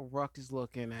Uncle Ruckus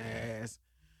looking ass,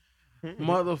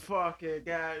 motherfucking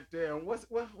goddamn, what's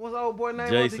old boy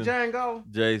name? Was he Jason. Django?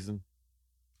 Jason.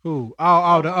 Who?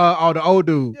 The old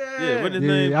dude. Yeah, what his Yeah,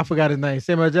 name? I forgot his name.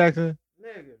 Samuel Jackson.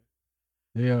 Nigga.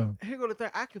 Yeah. Here go the thing.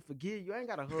 I can forgive you. I ain't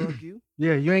gotta hug you.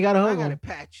 Yeah, you ain't got to I hug ain't gotta him.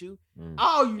 pat you. Mm,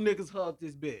 All you niggas hug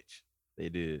this bitch. they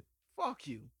did. Fuck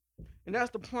you. And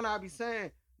that's the point I be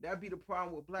saying. That be the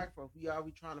problem with black folks. We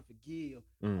always trying to forgive.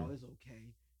 Mm. Oh, it's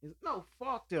okay. No,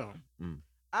 fuck them. Mm.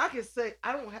 I can say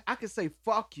I can say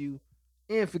fuck you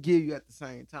and forgive you at the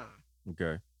same time.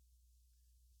 Okay.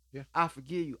 Yeah. I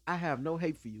forgive you. I have no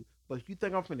hate for you. But if you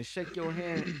think I'm finna shake your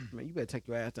hand, man, you better take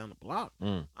your ass down the block.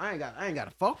 Mm. I ain't got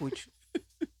to fuck with you.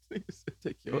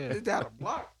 Take your Yeah. It's down the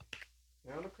block,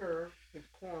 down the curve, in the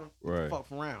corner. Right. Fuck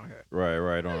from around here.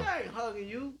 Right Man, on. I ain't hugging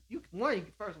you.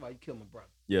 First of all, you killed my brother.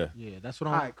 Yeah. Yeah, that's what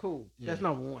All I'm. right, cool. Yeah. That's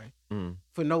number one. Mm.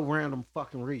 For no random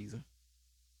fucking reason.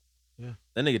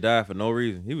 That nigga died for no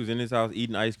reason. He was in his house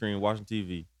eating ice cream, watching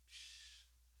TV.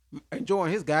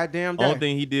 Enjoying his goddamn day. Only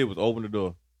thing he did was open the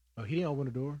door. Oh, he didn't open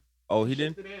the door. Oh, he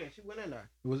didn't? She went in there.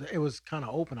 It was kind of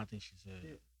open. I think she said.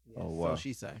 Yeah, Oh, wow. So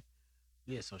she say.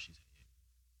 Yeah, so she said.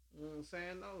 You know what I'm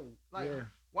saying? No. Like, Yeah.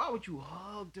 why would you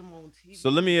hug them on TV? So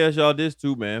let me ask y'all this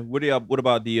too, man. What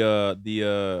about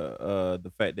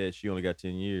the fact that she only got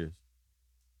 10 years?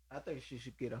 I think she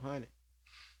should get 100.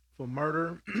 For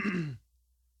murder.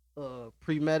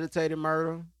 Premeditated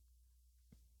murder.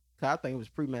 'Cause I think it was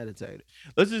premeditated.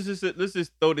 Let's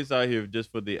just throw this out here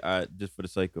just for the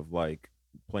sake of like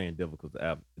playing devil's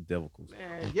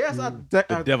Man, yes,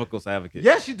 the devil's advocate.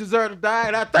 yes, she deserved to die,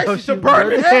 and I think Oh, she she should burn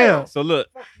deserved in to hell. hell. So look,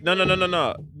 no.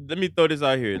 Let me throw this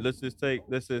out here. Let's take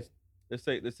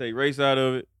race out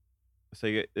of it. Let's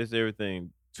say it's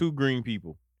everything. 2 green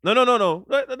people. No.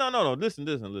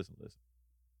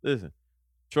 Listen.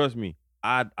 Trust me.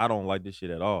 I don't like this shit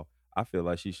at all. I feel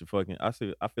like she should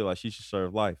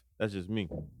serve life. That's just me.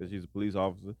 Because she's a police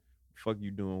officer. Fuck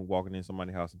you doing walking in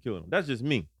somebody's house and killing them. That's just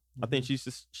me. I think she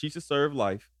should serve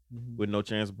life Mhm. with no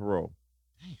chance of parole.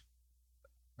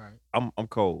 Right. I'm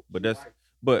cold, but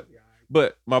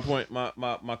but my point,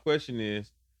 my question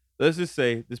is, let's just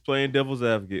say this playing devil's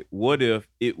advocate. What if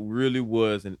it really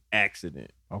was an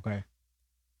accident? Okay.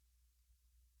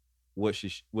 What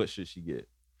should she get?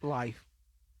 Life.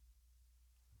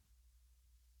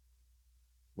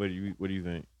 What do you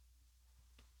think?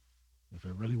 If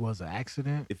it really was an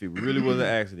accident. If it really was an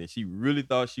accident, she really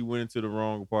thought she went into the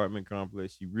wrong apartment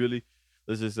complex. She really,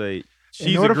 let's just say,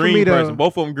 she's a order for me green to- person.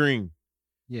 Both of them green.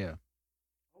 Yeah.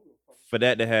 For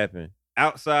that to happen,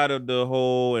 outside of the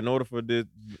whole, in order for this,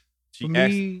 she For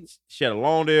me- she had a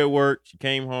long day at work. She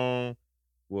came home.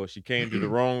 Well, she came to the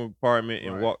wrong apartment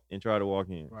and Right. tried to walk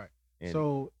in. Right. And-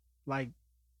 So, like,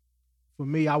 for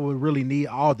me, I would really need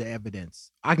all the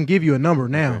evidence. I can give you a number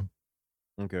now,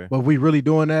 Okay. but if we really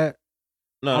doing that,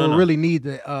 No, I would really need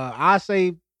the. I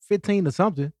say 15 or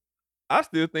something. I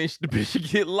still think the bitch should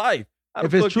get life. How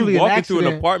If the it's fuck truly you an walk into an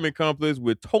accident- apartment complex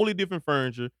with totally different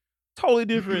furniture, totally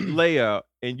different layout,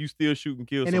 and you still shoot and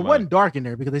kill And somebody? it wasn't dark in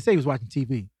there because they say he was watching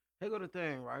TV. Here go the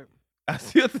thing, right? I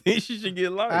still think she should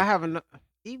get life. I haven't.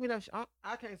 Even if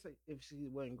I can't say if she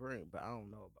wasn't green, but I don't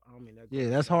know. I don't mean that. Yeah,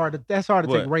 that's hard. That's hard to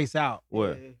What? take race out.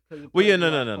 What? Yeah, Well, yeah,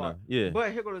 no. Yeah.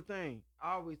 But here go the thing.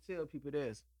 I always tell people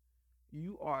this: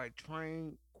 you are a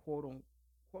trained, quote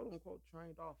unquote,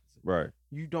 trained officer. Right.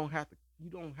 You don't have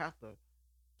to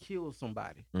kill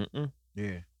somebody. Mm-mm.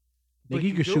 Yeah. But Nigga, you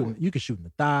you can do shoot. it. You can shoot in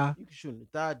the thigh. You can shoot in the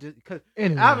thigh just because.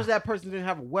 Anyway. Obviously, that person didn't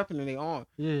have a weapon in their arm.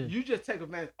 Yeah. You just take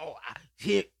advantage. Oh,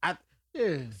 Yeah.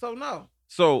 So no.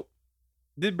 So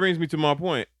this brings me to my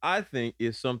point. I think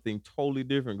it's something totally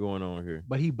different going on here.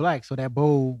 But he black, so that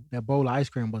bowl of ice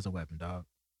cream was a weapon, dog.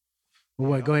 But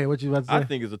what? Go ahead. What you about to say? I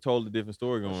think it's a totally different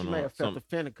story going She on. may have felt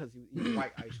offended because he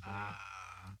white ice cream.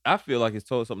 I feel like it's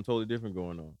something totally different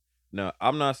going on. Now,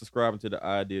 I'm not subscribing to the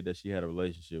idea that she had a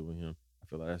relationship with him. I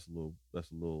feel like that's a little.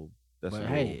 But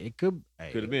hey, it could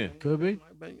have been. Could be.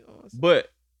 But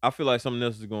I feel like something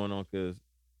else is going on because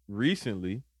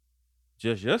recently,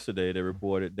 just yesterday, they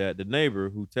reported that the neighbor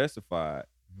who testified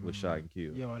was shot and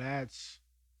killed. Yo, that's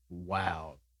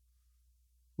wild.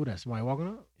 Who that? Somebody walking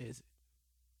up? Is it?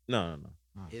 No.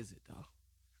 Is it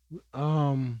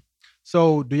though?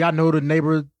 So do y'all know the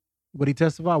neighbor? What he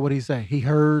testified? What did he say? He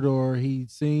heard or he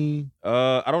seen?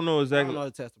 I don't know exactly. I don't know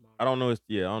the testimony. I don't know his ain't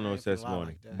feel a lot testimony.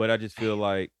 like that. But I just feel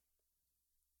like,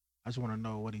 I just want to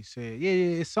know what he said. Yeah,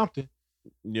 it's something.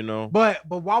 you know, But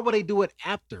why would they do it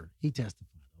after he testified?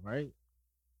 Right?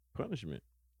 punishment.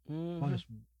 Mhm.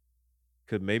 Punishment.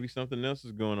 Cause maybe something else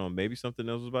is going on. Maybe something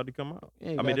else is about to come out.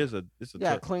 Yeah, you I mean, gotta- it's a You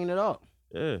gotta tough- clean it up.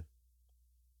 yeah.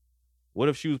 What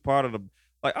if she was part of the,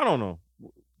 like, I don't know,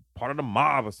 part of the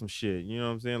mob or some shit? You know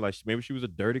what I'm saying? Like, maybe she was a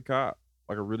dirty cop,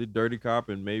 like a really dirty cop,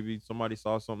 and maybe somebody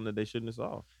saw something that they shouldn't have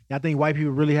saw Y'all think white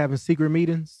people really having secret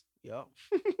meetings? Yep.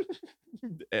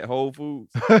 at Whole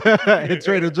Foods. At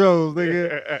Trader Joe's,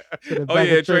 nigga. To the Oh back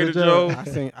yeah, of Trader Joe's. I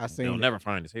seen. They'll it. never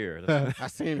find his hair. That's- I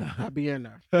seen it. I be in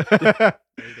there.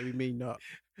 They be meeting up.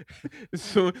 as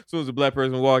soon as a black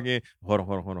person walk in, hold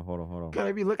on. Can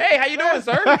they be looking? Hey, how you doing,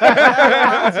 sir?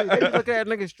 They be looking at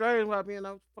niggas strange while being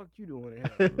like, "What the fuck you doing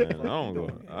here?" Man, I don't go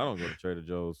to Trader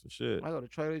Joe's for shit. I go to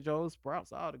Trader Joe's,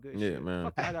 Sprouts, all the good Yeah, shit. man.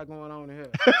 What the fuck I got going on in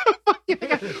here?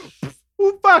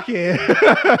 Who fucking?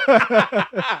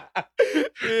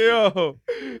 Yo. Oh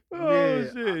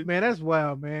Yeah. shit. Man, that's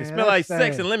wild, man. It smell like That's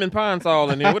sex sad. and lemon pine sol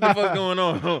in there. What the fuck's going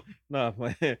on? Nah,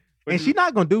 man. But And she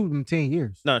not gonna do them 10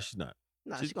 years. No, she's not.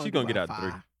 Nah, She do gonna get about out in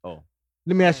 3. 5. Oh.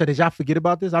 Let me ask you, did y'all forget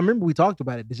about this? I remember we talked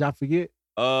about it. Did y'all forget?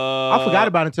 I I forgot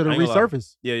about it until I it ain't gonna lie.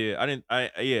 resurfaced. Yeah. I didn't. I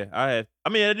had. I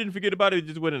mean, I didn't forget about it. It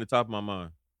just went in the top of my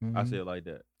mind. I Mhm. said it like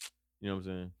that. You know what I'm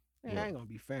saying? Man, Yeah. I ain't gonna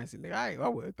be fancy, nigga. I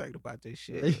wouldn't think about this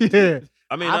shit. Yeah,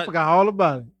 I mean, I forgot all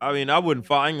about it. I mean, I wouldn't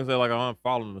follow. I ain't gonna say like I'm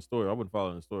following the story. I wouldn't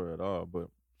follow the story at all. But,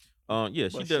 yeah,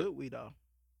 she But did should we though?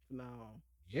 No.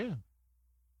 Yeah,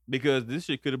 because this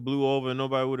shit could have blew over and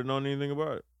nobody would have known anything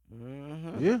about it.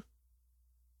 Mm-hmm. yeah.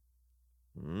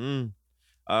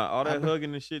 All I that bet-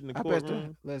 hugging and shit in the I bet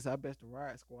courtroom. I bet the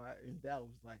riot squad in Dallas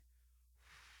was like,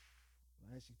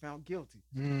 "Man, she found guilty."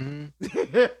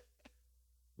 Mm-hmm.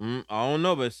 I don't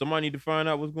know, but somebody need to find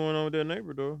out what's going on with their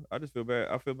neighbor, though. I just feel bad.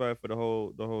 I feel bad for the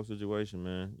whole situation,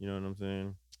 man. You know what I'm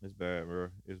saying? It's bad, bro.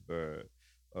 It's bad.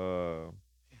 Yeah,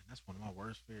 that's one of my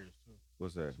worst fears too.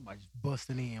 What's that? Somebody just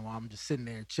busting in while I'm just sitting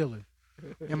there chilling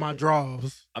in my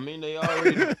drawers. I mean, they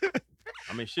already.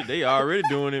 I mean, shit, they already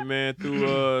doing it, man,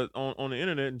 through on the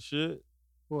internet and shit.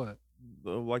 What?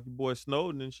 Like your boy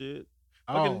Snowden and shit.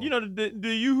 Oh, Fucking, you know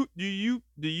the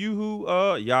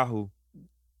Yahoo.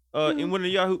 And one of the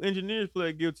Yahoo engineers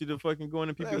pled guilty to fucking going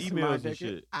to people's Listen, emails my and nigga,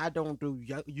 shit. I don't do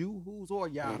Yahoo's or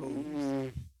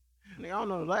Yahoo's. Nigga, I don't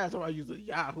know the last time I used a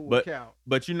Yahoo But- account.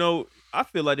 But you know, I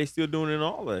feel like they still doing it in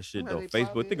all that shit Well, though. they Facebook,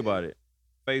 probably think about it.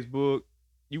 Facebook,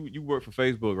 you work for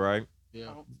Facebook, right?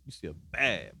 yeah. You see a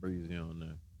bad breezy on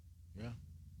there. Yeah.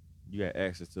 You got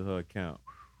access to her account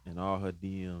and all her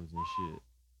DMs and shit.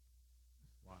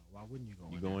 Why wouldn't you go?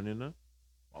 You in there? going in there?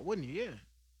 Why wouldn't you? Yeah.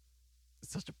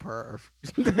 Such a perv.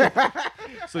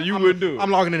 So you wouldn't do it.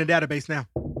 I'm logging in the database now.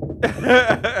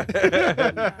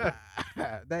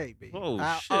 They be. Oh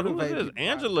I shit! Who is motivate this? people.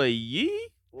 Angela Yee?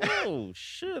 Oh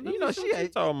shit! You know, she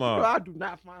ain't talking You know, about. I do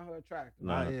not find her attractive.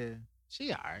 Nah. Yeah.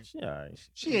 She alright. She alright.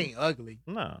 She ain't ugly.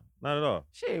 Nah, not at all.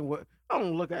 She ain't what I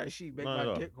don't look at her. She make Not at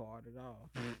my all. dick hard at all.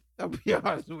 I'll be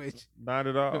honest with you. Not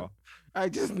at all. I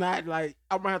just not like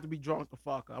I'm gonna have to be drunk to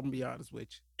fuck her. I'm gonna be honest with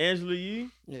Angela Yee?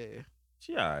 you. Yeah,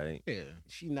 She alright. Yeah.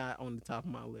 she not on the top of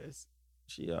my list.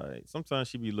 She all right. Sometimes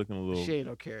she be looking a little. She ain't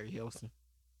no Carrie Hilson.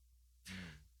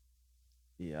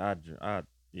 Yeah,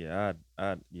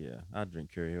 I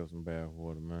drink Carrie Hilson bad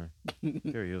water, man.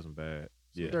 Carrie Hilson bad.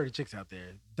 Some Yeah. dirty chicks out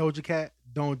there. Doja Cat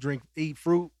don't eat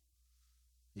fruit.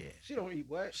 Yeah. She don't eat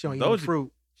what? She don't eat no Doja-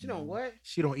 fruit. She don't what?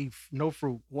 She don't eat no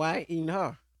fruit. Why ain't eating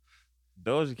her?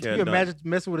 Doja Can Cat. you don't- imagine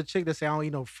messing with a chick that say I don't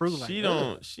eat no fruit? She like,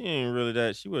 don't. ugh. She ain't really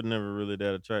that. She was never really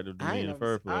that attractive to I me ain't in the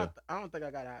never, first place. I don't think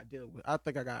I got an idea. I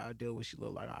think I got an idea what she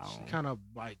look like. I She don't. kind of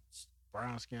like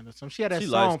brown skin or something. She had that She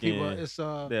song. People, light-skinned. it's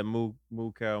That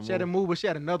moo cow. she had a Moo. move, but she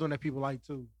had another one that people like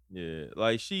too. Yeah,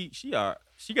 like she got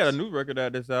a new record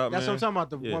out that's out. That's man. what I'm talking about.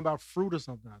 The Yeah. one about fruit or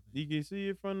something. I think. You can see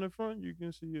it from the front. You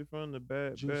can see it from the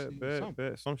back. Juicy or something.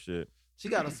 Back. Some shit. She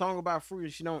got a song about fruit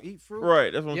and she don't eat fruit.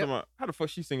 Right. That's what I'm Yep. talking about. How the fuck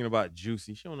she singing about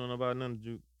juicy? She don't know about none of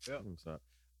juice. Yep. I'm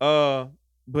sorry.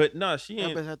 But nah, she I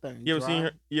ain't. bet her thing You ever seen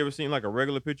dry. her? You ever seen like a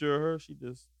regular picture of her? She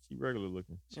regular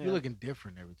looking. She Yeah. be looking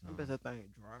different every I time. bet that thing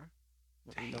dry.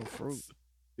 Don't eat no fruit.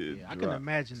 Yeah, I can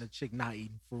imagine a chick not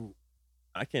eating fruit.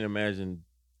 I can't imagine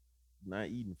not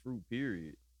eating fruit.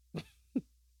 Period.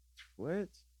 What?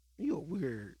 You a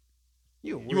weird.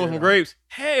 You a weird. You want some grapes?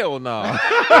 Hell no.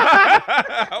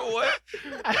 What?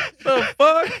 The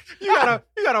fuck? You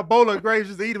got a bowl of grapes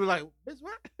just to eat them like, bitch,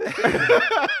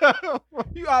 what?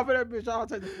 You offer that bitch, I'll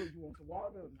take the fruit. You want some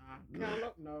water? Nah.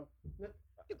 Can't no. Get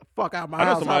the fuck out of my I know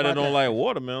house. somebody How that about don't like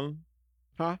watermelon.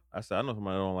 Huh? I said I know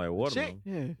somebody that don't like watermelon.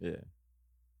 Yeah. Yeah.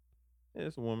 Yeah,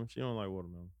 it's a woman. She don't like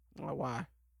watermelon. Well, why?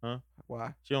 Huh?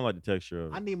 Why? She don't like the texture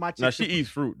of I it. need my chicks. Now she to eats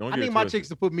fruit. Don't I get need it my twisted. chicks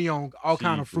to put me on all She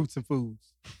kind eat of fruit. fruits and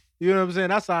foods. You know what I'm saying?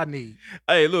 That's all I need.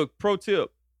 Hey, look, pro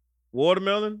tip.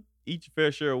 Watermelon, eat your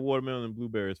fair share of watermelon and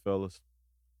blueberries, fellas.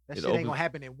 That It shit ain't opens- gonna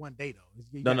happen in one day though.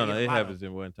 You No, gotta get a it lot of- happens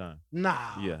in one time.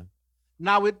 Nah. Yeah.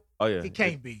 Now Oh yeah. it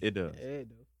can't be. It does. Yeah, it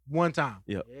do. One time.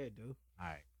 Yeah. Yeah, it do. All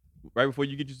right. Right before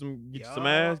you get you some Yeah.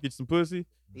 ass, get you some pussy.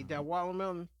 Eat that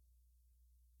watermelon.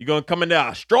 You're gonna come in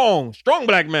there strong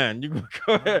black man. You gonna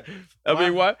go ahead. I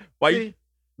mean, why you See?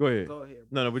 go ahead. Go ahead.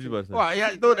 No, what you about to say? Well,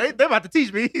 yeah, no, they about to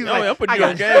teach me. He's No, like, I'm putting I you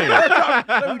on got game.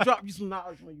 Let me drop you some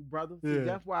knowledge on you, brother. See, Yeah.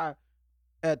 that's why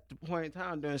at the point in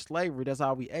time during slavery, that's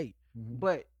all we ate. Mhm.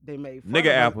 But they made fun Nigga of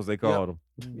us. apples, they called them.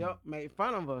 Yep, made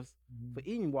fun of us for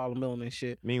eating watermelon and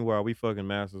shit. Meanwhile, we fucking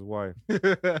master's wife.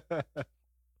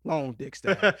 Long dick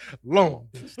style. Long.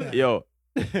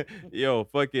 Yo,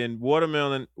 fucking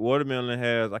watermelon. Watermelon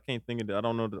has, I can't think of it. I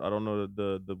don't know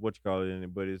the what you call it in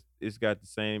it, but it's got the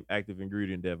same active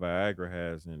ingredient that Viagra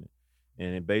has in it,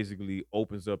 and it basically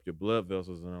opens up your blood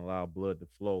vessels and allow blood to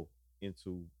flow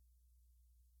into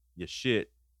your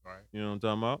shit. Right. You know what I'm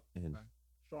talking about? And Right.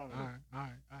 Strong. All right.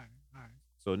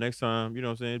 so next time, you know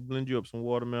what I'm saying, blend you up some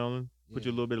watermelon, put you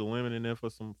a Yeah. little bit of lemon in there for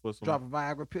some Drop a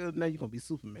Viagra pill, now you're gonna be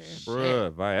Superman.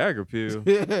 bruh, Viagra pill.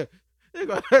 Yeah. You're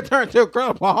gonna turn to a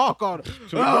Grandpa Hawk on it.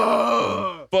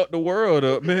 Ah! Fuck the world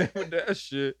up, man, with that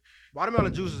shit.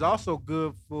 Watermelon juice is also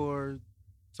good for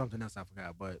something else I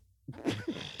forgot, but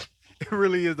it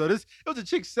really is though. It was a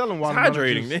chick selling It's watermelon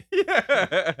hydrating, juice.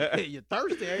 man. You're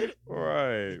thirsty, ain't it?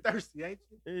 Right. You thirsty, ain't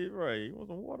you? Hey, right. You want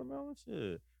some watermelon?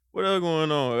 Shit. What else going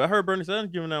on? I heard Bernie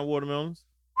Sanders giving out watermelons.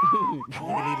 He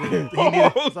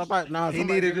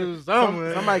needed to do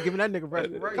something. Somebody giving that nigga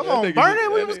respiration. Come That on, nigga- Bernie.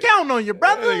 We that was nigga- counting on you,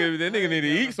 brother. That nigga need to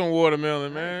eat some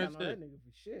watermelon, man. That Shit. nigga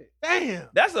for shit. Damn.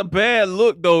 That's a bad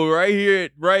look though, right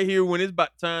here when it's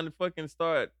about time to fucking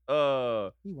start He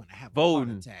want to have a Voting.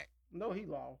 heart attack. No, he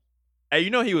lost. Hey,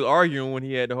 you know he was arguing when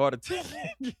he had the heart attack.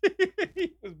 He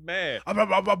was mad.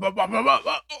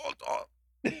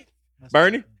 That's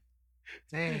Bernie?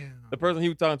 Damn. The person he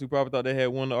was talking to probably thought they had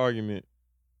won the argument.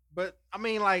 But I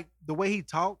mean, like the way he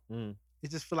talked, Mm. it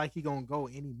just feel like he gonna go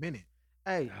any minute.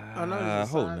 Hey, I know I there's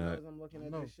a hope side not. note as I'm looking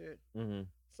at this shit. Mm-hmm.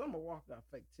 Summer Walker got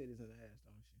fake titties in the ass,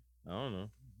 don't she? I don't know.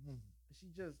 She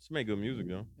just She make good music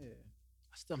though. yeah.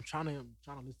 I'm trying to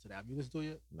listen to that album. You listen to it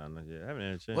yet? Nah, not yet. I haven't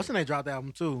had a chance. What's the name? Dropped the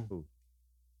album too. Who?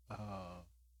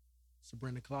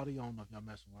 Sabrina Claudio. I don't know if y'all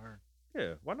messing with her.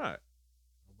 Yeah, why not?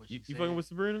 What You she fucking said. with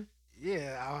Sabrina?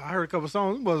 Yeah, I heard a couple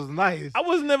songs. It was nice. I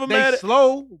was never They mad at.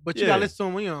 slow, but you Yeah. gotta listen to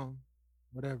them when you on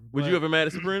whatever. Was you ever mad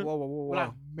at Sabrina? Whoa, whoa, whoa, Would I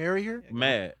whoa. marry her?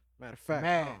 Mad. Matter of fact,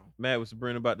 Mad. Mad with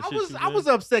Sabrina about the shit. I was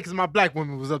upset because my black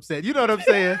woman was upset. You know what I'm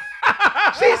saying?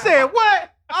 She said,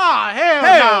 "What? Ah, hell,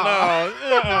 Hell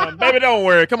no. no. Baby, don't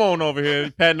worry. Come on over here.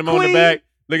 Patting him on the Queen. back,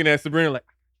 looking at Sabrina like,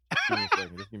 give me a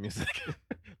second. Just give me a second.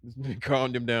 Just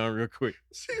calm them down real quick.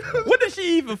 What did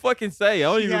she even fucking say? I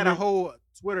don't She even had a remember. whole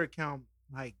Twitter account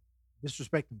like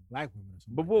disrespecting black women or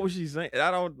something. But like what that. was she saying?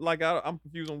 I'm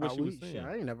confused on what she was saying.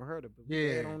 I ain't never heard of it.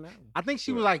 Yeah. On that one. I think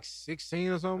she was like 16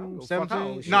 or I something, don't give a fuck how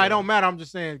 17. old she No, it is. don't matter. I'm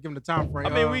just saying, give them the time frame. I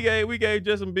mean, we gave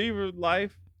Justin Bieber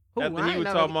life. Who? After I he ain't was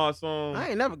never- talking about some. I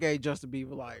ain't never gave Justin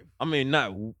Bieber life. I mean,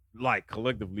 not like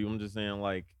collectively. I'm just saying,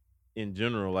 like in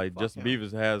general, like Fuck Justin him.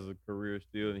 Bieber has a career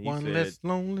still, and he One said less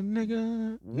lonely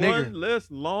nigga. one less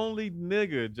lonely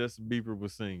nigga. Justin Bieber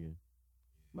was singing.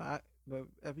 But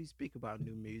if he speak about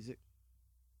new music,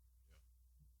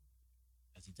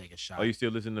 As he take a shot. Are you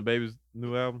still listening to Baby's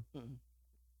new album?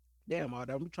 damn, all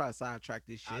that. Let me try to sidetrack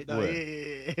this shit. No, What?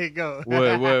 yeah, go.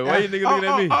 What? Why you nigga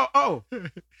looking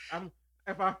at me?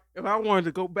 If I wanted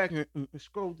to go back and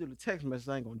scroll through the text message,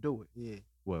 I ain't gonna do it. Yeah.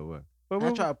 What?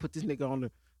 I try to put this nigga on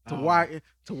the to Oh.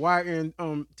 wire in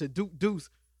to Duke Deuce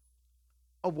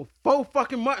over 4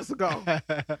 fucking months ago.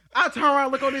 I turn around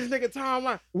and look on this nigga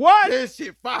timeline. What? This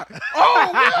shit fire.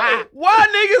 Oh, really? Why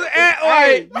niggas act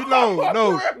Hey, like you know,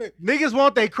 no. Really? Niggas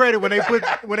want their credit when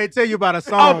they tell you about a I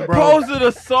song, bro. posted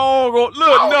a song on? Look,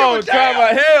 no, give a try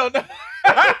my hell no.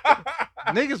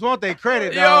 Niggas want their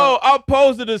credit, Yo, dog. I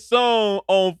posted a song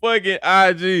on fucking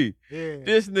IG. Yeah.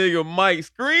 This nigga Mike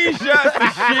screenshots the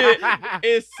shit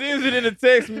and sends it in a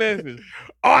text message.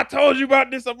 Oh, I told you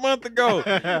about this a month ago.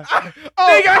 Nigga,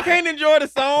 I can't enjoy the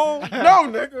song. No,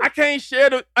 nigga. I can't share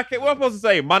the. I can't. What am I supposed to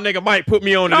say? My nigga Mike put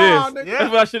me on to Nah, this. nigga.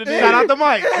 That's what I should have did. Shout out to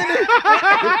Mike.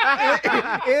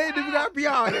 It ain't even gotta be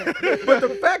on there. But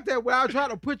the fact that when I try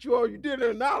to put you on, you didn't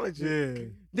acknowledge it. Yeah.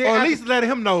 Then Or at I- least let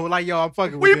him know, like, yo, I'm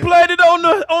fucking with We him. played it on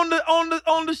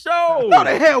the show. No,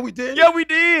 the hell we didn't. Yeah, we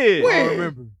did. I When? don't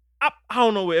remember. I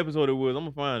don't know what episode it was. I'm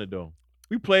gonna find it though.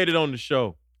 We played it on the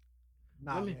show.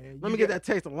 Nah, Let me, man. let me get that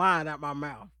taste of line out my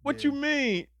mouth. What Yeah. you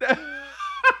mean?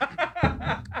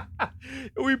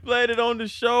 We played it on the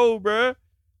show, bruh.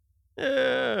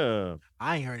 Yeah.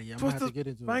 I ain't heard it yet. I'm gonna have to Twisted get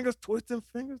into it. Fingers twisting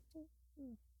fingers.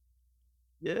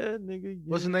 Yeah, nigga. Yeah.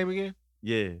 What's his name again?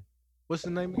 Yeah. What's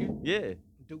his name again? Yeah.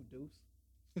 Duke Deuce.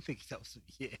 I think that was,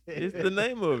 yeah. It's the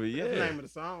name of it. That's the Yeah. name of the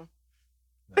song.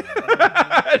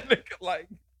 Nigga, like,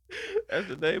 that's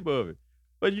the name of it.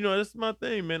 But you know, that's my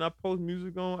thing, man. I post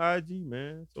music on IG,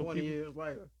 man. So 20 people, years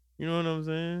later. you know what I'm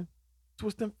saying?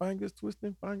 Twisting fingers.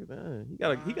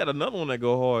 He got another one that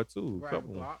go hard too. Grab a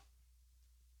Couple. Glock.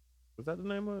 Was that the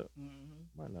name of it?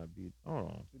 Mm-hmm. Might not be. Hold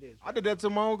on. It is. I did that to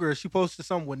my own girl. She posted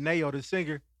something with Nayo, the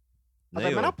singer. I was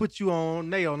like, man, I Nail. put you on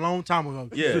Nayo a long time ago.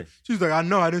 Yeah. She was like, I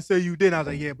know, I didn't say you did. I was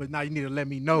like, yeah, but now you need to let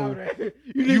me know. You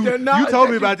need to You acknowledge told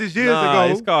that me you- about this years Nah,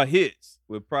 ago. it's called Hits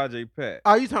with Project Pat.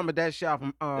 Oh, you talking about that shit off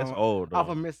of, That's old though. off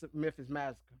of Memphis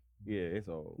Massacre. Yeah, it's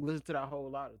old. Listen to that whole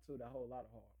lot of too. That whole lot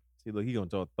of hard. See, look, he gonna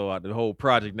throw out the whole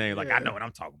project name. Like, Yeah. I know what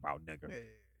I'm talking about, nigga.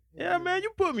 Yeah, man,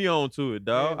 you put me on to it,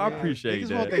 dog. Yeah, I man. appreciate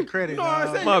Niggas want that. their credit. You know what I'm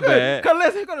dog. saying? My bad. Cause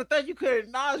listen, gonna think you could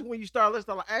acknowledge when you start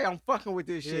listening. Like, hey, I'm fucking with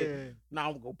this shit. Yeah.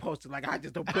 Now I'm gonna post it like I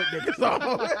just don't put niggas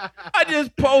on. I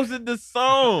just posted the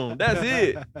song. That's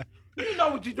it. You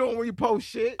know what you doing when you post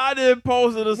shit. I didn't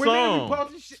post the When niggas be song.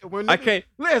 posting shit, when I niggas- can't.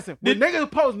 listen. When Did-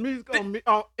 niggas post music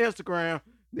on Instagram,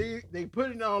 they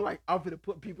put it on like I'm finna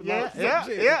put people Yeah, on some yeah,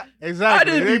 shit. yeah. I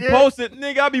Exactly. just be nigga. posting,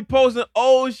 nigga. I be posting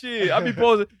old shit. I be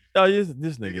posting. Oh, this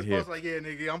nigga Niggas here. post like, yeah,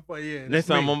 nigga, I'm yeah. Next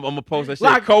time I'm gonna post that shit.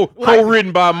 Like-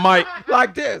 Co-written by Mike.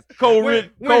 Like this.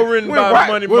 Co-written by Rod-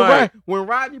 Money when Mike. When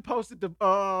Rodney posted the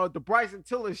I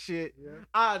Tiller shit, Yeah.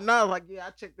 I know like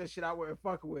I checked that shit out where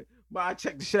fucking with, but I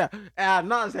checked the shit out. And I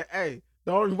know I said, hey,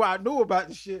 the only reason why I knew about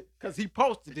the shit because he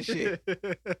posted the shit.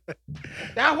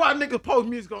 That's why niggas post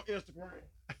music on Instagram.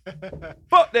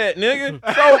 Fuck that, nigga.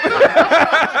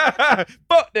 So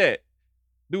fuck that.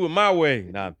 Do it my way.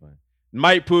 Nah, I'm playing.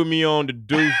 Mike put me on the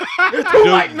Deuce. It's too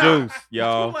late Duke now. Deuce,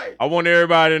 y'all. It's too late. I want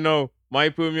everybody to know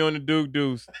Mike put me on the Duke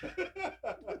Deuce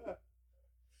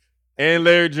and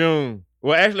Larry June.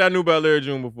 Well, actually, I knew about Larry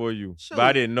June before you, but I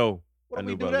Shoot. didn't know. What I do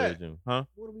knew we do about Larry that? June. Huh?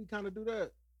 What do we kind of do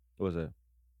that? What was that?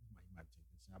 Might check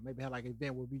this out. Maybe have like an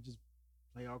event where we just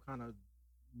play all kind of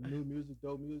new music,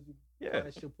 dope music. Yeah.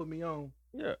 That shit put me on.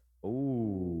 Yeah.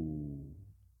 Ooh.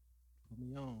 Put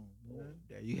me on.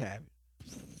 There you have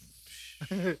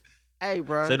it. Hey,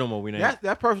 bro. Say no more. We ain't.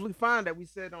 That's perfectly fine that we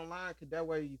said it online because that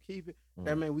way you keep it.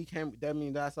 That Mhm. mean we can't. That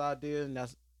mean that's our deal and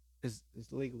that's it's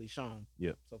legally shown.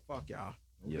 Yep. So fuck y'all.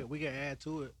 Yeah. We can add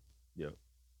to it.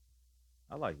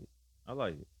 I like it. I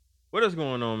like it. What else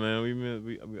going on, man?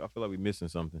 I feel like we missing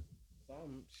something.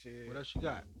 Some shit. What else you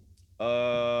got?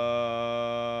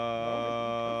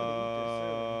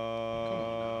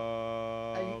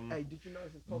 Hey, did you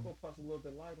notice his Cocoa Puff's a little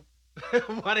bit lighter?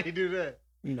 Why did he do that?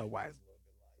 You know why it's a little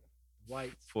bit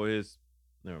White. For his,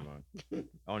 never mind.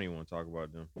 I don't even want to talk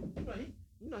about them. lighter.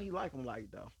 You know he like him light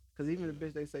though, cause even the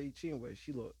bitch they say he cheating with,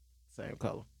 she look same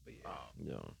color. But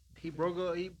yeah, Yeah. He broke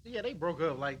up. They broke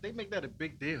up. Like they make that a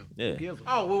big deal. Yeah. gives a-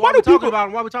 Oh, well, Why why do we talking people-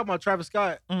 about? Why we talking about Travis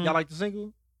Scott? Mhm. Y'all like the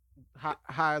single?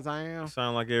 high as I am.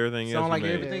 Sound like everything else. Sound like he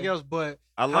made. everything else, but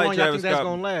I how like long y'all Travis think that's Scott.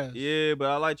 gonna last? Yeah, but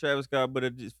I like Travis Scott. But I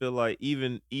just feel like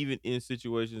even in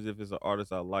situations, if it's an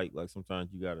artist I like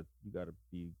sometimes you gotta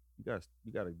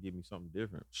give me something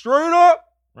different. Straight up.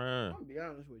 Right. I'm gonna be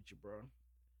honest with you, bro.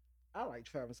 I like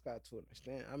Travis Scott to an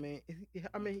extent. I mean, he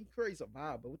creates a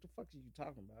vibe, but what the fuck are you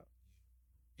talking about?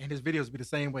 And his videos be the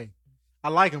same way. I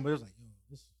like him, but it was like, yo,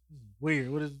 this is weird.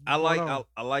 What is I going on?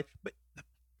 like, but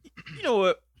you know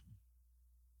what?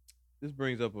 This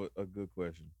brings up a good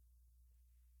question.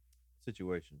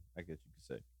 Situation, I guess you could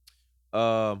say.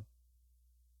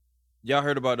 Y'all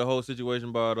heard about the whole situation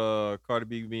about Cardi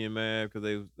B being mad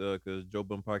because Joe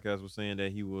Budden podcast was saying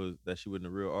that she wasn't a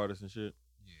real artist and shit.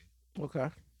 Yeah. Okay.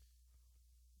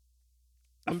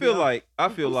 I feel like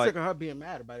I'm sick of her being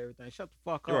mad about everything. Shut the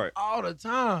fuck up. Right. All the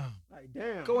time. Like,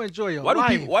 damn. Go enjoy your why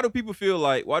life. do people feel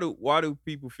like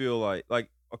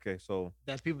okay, so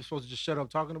that people supposed to just shut up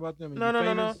talking about them? And No. be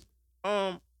famous?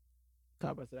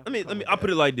 I'll put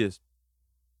it like this.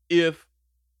 If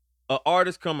an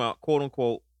artist come out, quote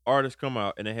unquote, artists come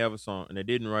out and they have a song and they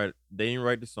didn't write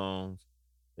the songs,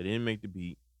 they didn't make the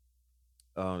beat.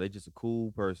 They just a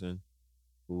cool person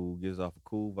who gives off a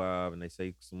cool vibe and they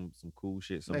say some cool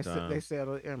shit sometimes. They sell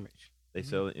the image. They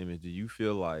sell the image. Do you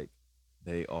feel like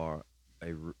they are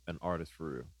an artist for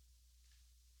real?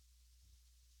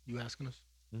 You asking us?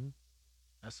 Mm-hmm.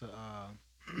 That's a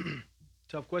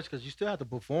tough question because you still have to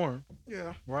perform.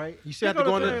 Yeah. Right? You still have to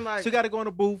go in the still got to go in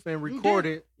the booth and record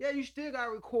it. Yeah, you still got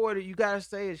to record it. You got to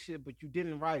say it shit, but you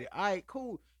didn't write it. All right,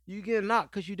 cool. You get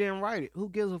knocked because you didn't write it. Who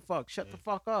gives a fuck? Shut the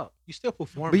fuck up. You still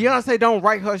perform. Beyonce don't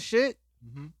write her shit.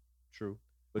 Mm-hmm. True.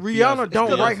 But Rihanna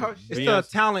don't write her shit. It's still a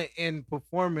talent in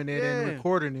performing it and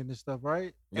recording it and stuff,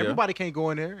 right? Yeah. Everybody can't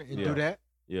go in there and do that.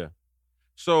 Yeah.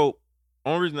 So,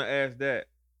 only reason I asked that.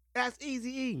 That's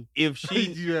Eazy-E. If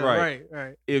she right.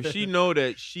 If she know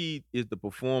that she is the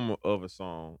performer of a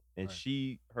song and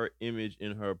her image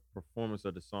and her performance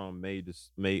of the song made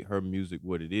her music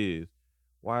what it is,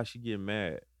 why is she getting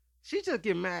mad? She just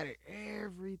get mad at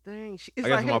everything. I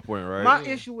guess my point, right? My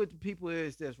issue with the people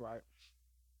is this, right?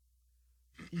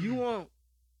 You want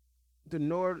the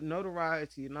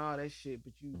notoriety and all that shit,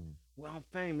 but well, I'm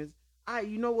famous.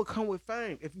 You know what come with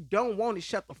fame. If you don't want it,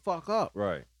 shut the fuck up.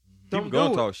 Right. Don't People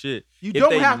gonna talk shit.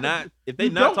 If they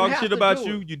not talking shit about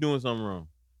you, you're doing something wrong.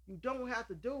 You don't have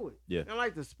to do it. Yeah. And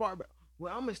like the spark,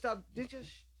 well, I'm gonna stop. Just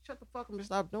shut the fuck up and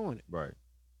stop doing it. Right.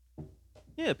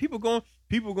 Yeah, people gonna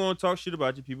talk shit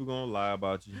about you. People gonna lie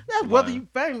about you. That's whether you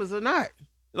famous or not.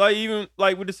 Like even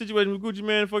like with the situation with Gucci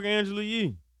Mane and fucking Angela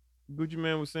Yee. Gucci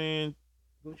Mane was saying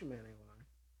Gucci Mane ain't lying.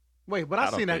 Wait, but I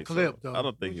seen that clip though. I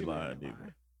don't think he lied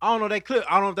either. I don't know that clip.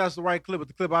 I don't know if that's the right clip, but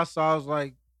the clip I saw was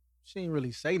like she didn't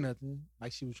really say nothing.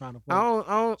 Like she was trying to. I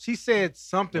don't. She said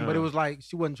something, but it was like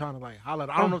she wasn't trying to like holler.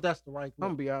 I don't know if that's the right clip. I'm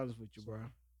gonna be honest with you, bro.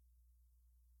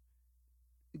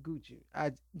 Gucci.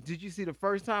 Did you see the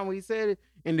first time when he said it?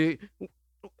 Yes,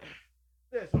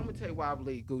 I'm gonna tell you why I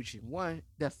believe Gucci. One,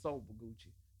 that's sober Gucci.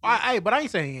 But I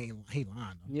ain't saying he ain't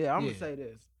lying though. Yeah, I'm gonna say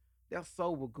this. That's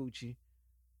sober Gucci.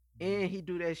 And he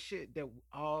do that shit that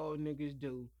all niggas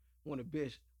do when a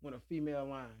female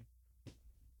line.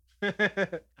 All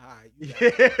right, you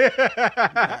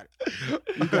got it.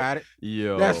 You got it.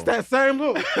 Yo. That's that same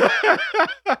look.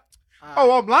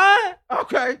 Oh, I'm lying?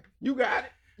 Okay, you got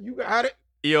it. You got it.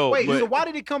 Yo, wait, so why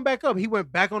did he come back up? He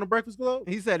went back on the Breakfast Club?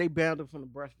 He said they banned him from the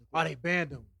Breakfast Club. Oh, they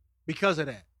banned him because of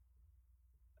that.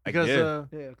 Because they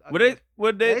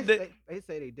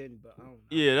say they didn't, but I don't know.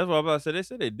 Yeah, that's what I'm about to say. They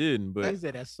said they didn't, but they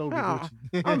said that's so good. I'm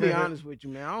gonna be honest with you,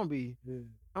 man. I don't be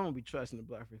trusting the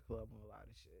Breakfast Club on a lot of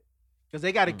shit. Because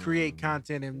they got to create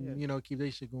content and keep their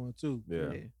shit going too.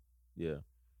 Yeah.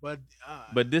 But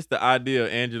this the idea of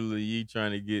Angela Yee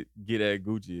trying to get at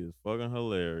Gucci is fucking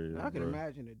hilarious. I can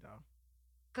imagine it though.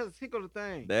 Cause here go the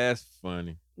thing. That's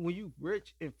funny. When you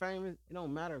rich and famous, it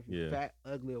don't matter if you're fat,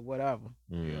 ugly, or whatever.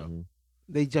 Mm-hmm.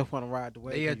 They just want to ride the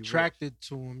wave. They attracted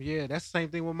to him. Yeah, that's the same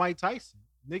thing with Mike Tyson.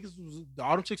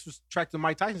 All them chicks was attracted to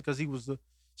Mike Tyson because he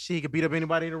could beat up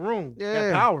anybody in the room. Yeah,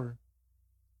 that power.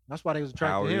 That's why they was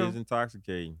attracted to him. Power is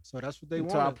intoxicating. So that's what they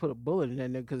wanted. So I put a bullet in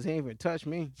that nigga because he ain't even touched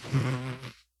me.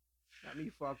 Got me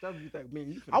fucked up. You think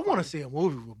me? I want to see a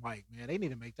movie with Mike, man. They need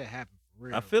to make that happen for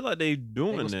real. I feel like they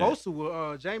doing that. Supposed to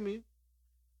with Jamie.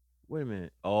 Wait a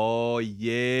minute. Oh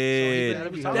yeah,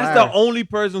 So that's the only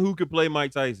person who could play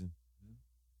Mike Tyson.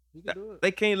 He can do it.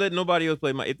 They can't let nobody else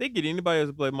play Mike. If they get anybody else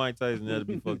to play Mike Tyson, that'd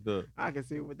be fucked up. I can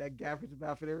see it with that gaffers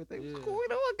mouth and everything. What's going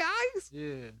on, guys?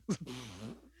 Yeah.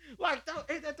 Like,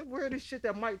 ain't that the weirdest shit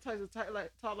that Mike Tyson talk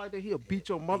like that? He'll beat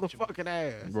your motherfucking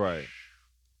ass. Right.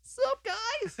 Sup,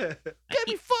 guys? Get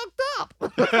me fucked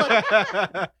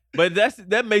up. But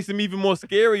that makes him even more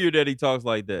scarier that he talks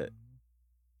like that.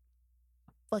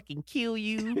 Fucking kill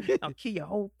you. I'll kill your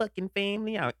whole fucking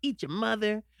family. I'll eat your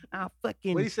mother. I'll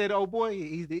fucking What he said, oh boy,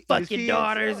 he's fuck your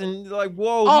daughters and like,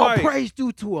 whoa, All Mike. praise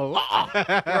due to Allah.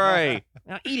 Right.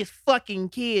 I'll eat his fucking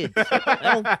kids. I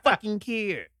don't fucking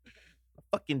care.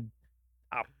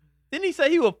 Didn't he say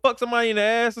he would fuck somebody in the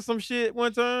ass or some shit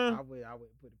one time? I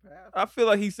wouldn't put it past. I feel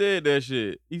like he said that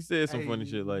shit. He said some funny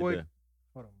shit like that.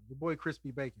 Hold on. Your boy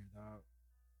Crispy Bacon, dog.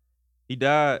 He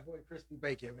died. Your boy Crispy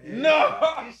Bacon, man. No!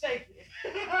 He's shaking.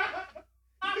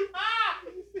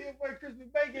 You see your boy Crispy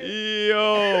Bacon?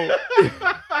 Yo.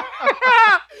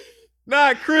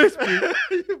 Not Crispy.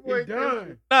 Your boy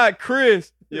done. Not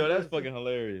Chris. Yo, that's fucking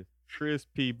hilarious.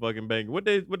 Crispy fucking bacon. What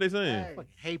they saying? I fucking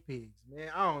hate pigs, man.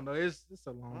 I don't know. It's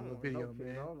a long little video,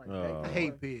 man. I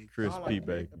hate pigs. Crispy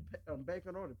bacon.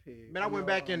 Bacon or the pig. Man, I went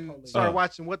back and started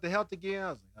watching What the Health again. I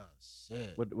was like, oh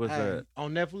shit. What's that?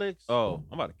 On Netflix. Oh,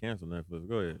 I'm about to cancel Netflix.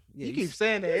 Go ahead. Yeah, you keep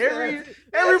saying that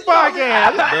every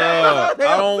podcast. I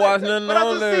don't watch nothing But I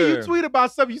on just see you there. tweet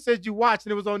about something you said you watched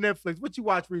and it was on Netflix. What you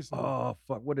watched recently? Oh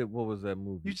fuck! What was that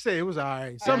movie? You said it was all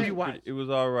right. Something you watched. It was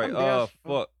all right. I'm down.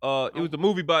 Fuck. It was the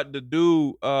movie about the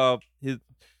dude.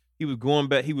 He was going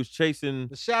back. He was chasing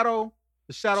The Shadow.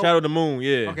 Shadow of the Moon.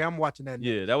 Yeah. Okay, I'm watching that.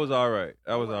 Yeah, that was all right.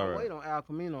 That was all right. Wait on Al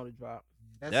Camino to drop.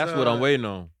 That's what I'm waiting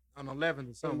on. On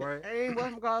 11th or something, right? Ain't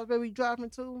West God's baby dropping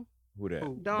too? Who that?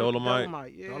 Who?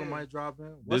 Dolomite. Yeah. Dolomite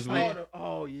dropping. This week.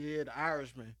 Oh yeah, the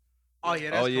Irishman. Oh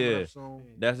yeah, that's coming up soon.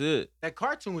 That's it. That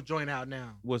cartoon joint out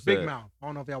now. What's Big that? Mouth. I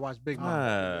don't know if y'all watched Big Mouth.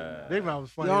 Ah. Big Mouth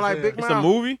was funny. You don't as like hell. Big It's Mouth? a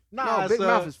movie. Nah, No, it's Big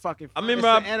Mouth is fucking I funny.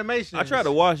 remember it's an animation. I tried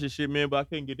to watch this shit, man, but I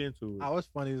couldn't get into it. Oh, it's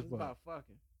funny as It's fuck. about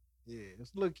fucking. Yeah,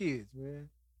 it's little kids, man.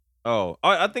 Oh,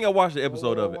 I think I watched the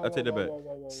episode of it. I take that back.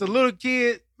 It's a little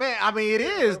kid, man. I mean, it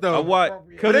is though. I watched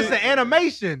but it's an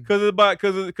animation. cause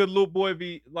little boy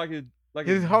be like his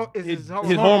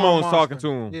monster. hormones talking to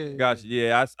him. Yeah, Gotcha.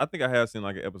 Yeah, I think I have seen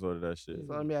like an episode of that shit.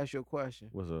 So let me ask you a question.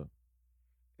 What's up?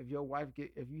 If your wife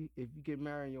if you get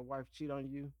married and your wife cheat on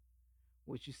you,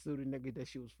 would you sue the nigga that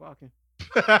she was fucking?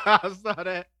 I saw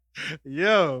that.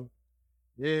 Yo.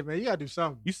 Yeah, man, you gotta do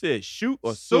something. You said shoot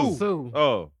or sue? Sue.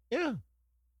 Oh, Yeah.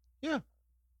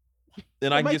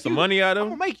 then I can get some money out I'm of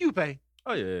gonna him. make you pay.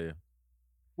 Oh yeah.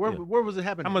 Where was it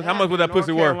happening? How much was that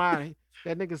pussy worth?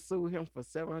 That nigga sued him for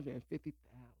 $750,000.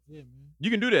 Yeah, man.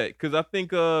 You can do that because I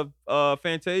think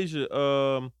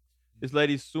Fantasia, this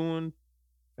lady's suing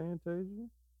Fantasia.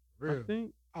 Real. I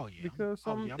think Oh yeah. because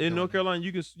I'm in doing North that. Carolina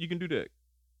you can do that.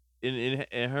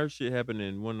 And her shit happened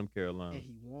in one of them And Carolinas.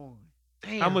 he won.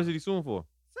 Damn. How much did he sue him for?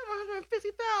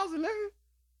 $750,000, nigga.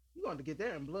 You going to get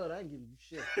that in blood? I ain't giving you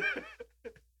shit.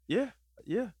 Yeah.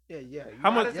 Yeah.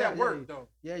 How much does that work though?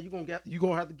 Yeah, you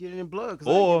gonna have to get it in blood. 'Cause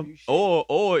I Or ain't giving you shit.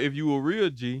 or if you a real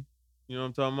G, you know what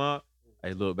I'm talking about?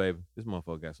 Hey, look, baby, this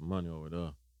motherfucker got some money over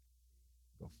there.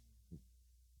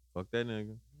 Fuck that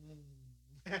nigga.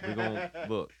 We gonna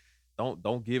look.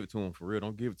 Don't give it to him for real.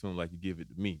 Don't give it to him like you give it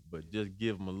to me, but just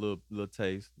give him a little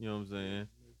taste. You know what I'm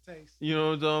saying? You know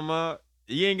what I'm talking about?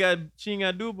 She ain't got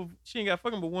to do it. But she ain't got to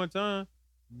fuck him but one time.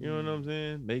 You know what I'm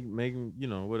saying? Make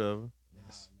him, whatever.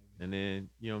 Yes. And then,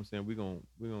 you know what I'm saying? We gonna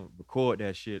record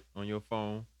that shit on your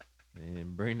phone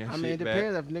and bring that I shit mean, it back.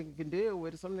 depends if nigga can deal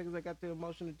with it. Some niggas that got the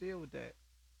emotion to deal with that.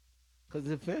 Cause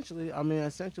essentially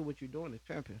what you're doing is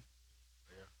pimping.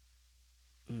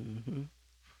 Yeah. Mm-hmm.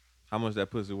 How much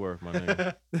that pussy worth, my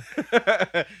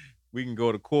nigga? We can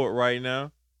go to court right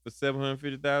now for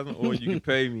 $750,000, or you can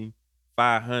pay me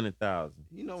 $500,000.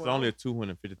 You know It's what? only a I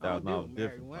 $250,000 don't do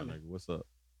difference, my married nigga. What's up?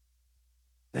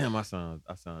 Damn, I sound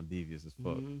devious as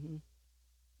fuck. Mm-hmm.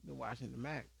 Been watching the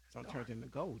Mac. So I'm turned into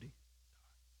Goldie.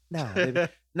 Nah, baby.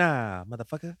 Nah,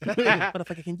 motherfucker.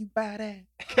 Motherfucker, can you buy that?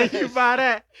 Can you buy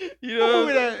that? You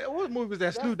know What movie was that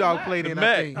That's Snoop the Dogg Mac. played The in?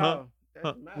 Mac, I think. huh? That's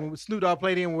Huh. the Mac. When Snoop Dogg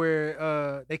played in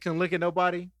where they couldn't look at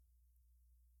nobody.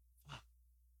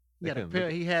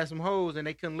 He had some hoes and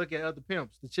they couldn't look at other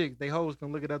pimps. The chicks, they hoes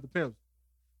couldn't look at other pimps.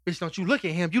 Bitch, don't you look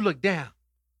at him, you look down.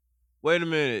 Wait a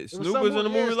minute. It Snoop was in a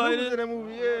movie like Snoop was in this? that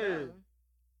movie, yeah.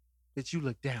 Bitch, you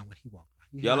look down when he walked by.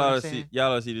 You hear Y'all what I'm ought to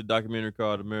saying? see the documentary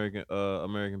called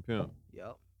American Pimp.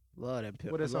 Yep. Love that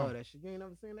pimp. What is Love on? that shit. You ain't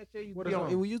never seen that shit? What is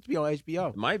on? It used to be on HBO.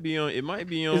 It might be on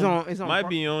It's on might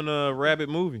be on Rabbit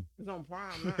movie. It's on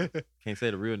Prime now. Can't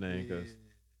say the real name because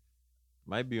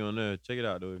might be on there. Check it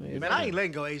out though. Yeah, Man, I ain't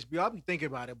letting go HBO. I be thinking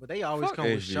about it, but they always Fuck come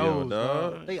with HBO, shows,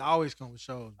 dog. dog. They always come with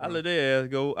shows. I bro. let their ass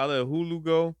go. I let Hulu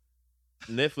go.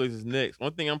 Netflix is next.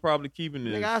 One thing I'm probably keeping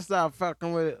is Nigga, I stopped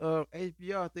fucking with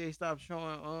HBO after they stopped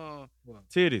showing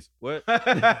titties. What?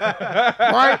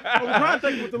 right? I'm trying to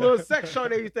think what the little sex show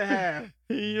they used to have.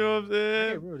 You know what I'm I saying?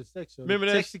 can't remember the sex show. Remember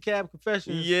that Taxi Cab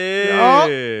Confessions?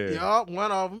 Yeah. Yup,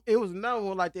 one of them. It was another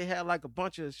one like they had like a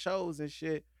bunch of shows and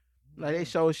shit. Like they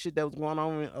showed shit that was going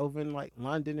on over in like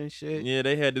London and shit. Yeah,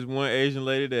 they had this one Asian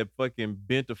lady that fucking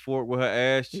bent the fork with her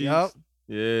ass cheeks. Yup.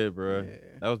 Yeah, bro. Yeah.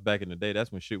 That was back in the day.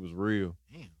 That's when shit was real.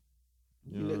 Damn.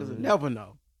 You niggas will never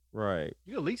know. Right.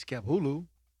 You at least kept Hulu.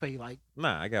 Pay like,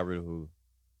 Nah, I got rid of Hulu.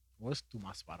 what's through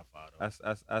my Spotify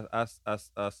though?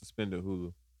 I suspended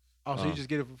Hulu. Oh, so you just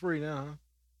get it for free now,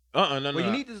 No. huh? Well,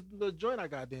 you need this little joint I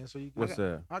got then, so you. What's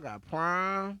that? I got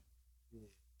Prime.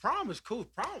 Prom is cool.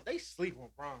 Prom, they sleep on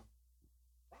prom.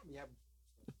 Prom be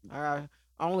having.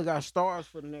 I only got stars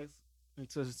for the next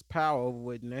until it's power over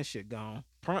with and that shit gone.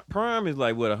 Prime is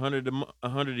like what,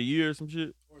 $100 a year or some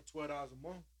shit? Or $12 a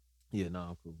month. Yeah, no,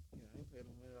 I'm cool. Yeah, I ain't paying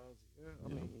them $100 a year. I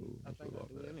Yeah, mean, cool. I think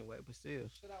I do it anyway, but still.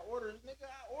 Shit, I order, nigga.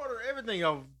 I order everything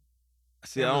off.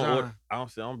 See, Amazon. I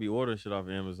don't be ordering shit off of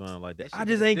Amazon like that. That I shit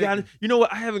just ain't got it. ridiculous. You know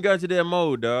what? I haven't got to that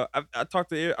mode, dog. I talked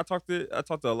to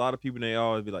a lot of people and they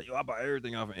always be like, yo, I buy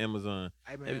everything off of Amazon.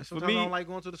 Hey man, Hey, for sometimes me- I don't like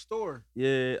going to the store.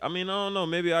 Yeah, I mean, I don't know.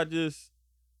 Maybe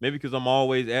because I'm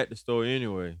always at the store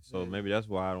anyway. So Yeah. maybe that's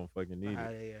why I don't fucking need Yeah,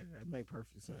 it. that make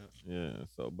perfect sense. Yeah.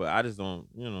 So, but I just don't,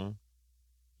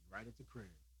 Right at the crib.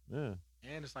 yeah.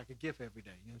 And it's like a gift every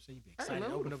day. You know what I'm saying? You be I excited to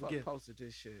remember open the up a fuck gift. posted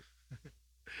this shit.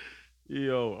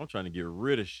 Yo, I'm trying to get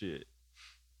rid of shit.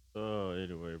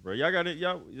 Anyway, bro. Y'all got it?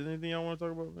 Y'all, is there anything y'all want to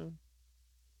talk about, man?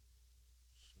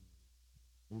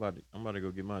 I'm about to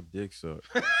go get my dick sucked.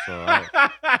 So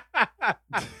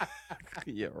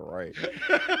yeah, right.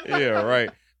 Yeah, right.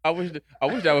 I wish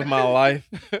that was my life.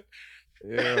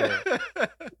 Yeah.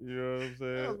 You know what I'm That was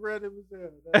saying? random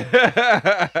as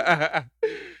hell.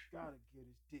 Gotta get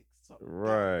his dick sucked.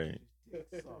 Right. Gotta get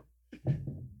his dick sucked.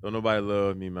 Don't nobody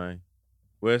love me, man.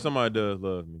 Well, somebody does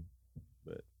love me.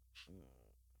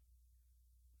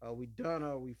 Are we done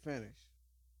or are we finished?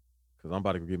 Cause I'm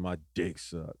about to go get my dick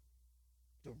sucked.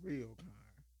 The real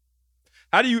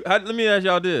kind. Let me ask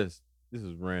y'all this. This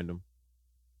is random.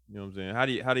 You know what I'm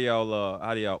saying? How do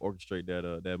y'all orchestrate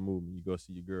that movement? You go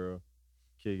see your girl,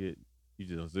 kick it, you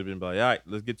just don't zip it and be like, all right,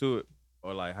 let's get to it.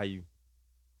 Or like how you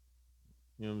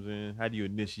know what I'm saying? How do you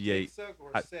initiate Dick suck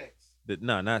or I- sex?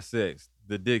 not sex,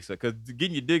 the dick suck. Cause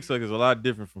getting your dick sucked is a lot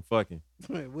different from fucking.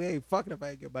 We ain't fucking if I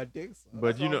ain't get my dick sucked.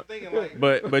 But you know, I'm thinking,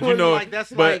 like, but you know, like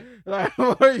that's but- like Like,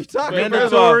 what are you talking But about?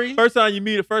 first of all, mandatory. first time you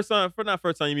meet it, first time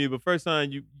you meet, but first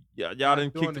time y'all done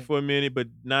doing kicked it it. for a minute, but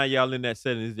now y'all in that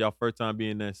setting. This is y'all first time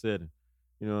being in that setting.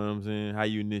 You know what I'm saying? How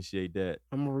you initiate that?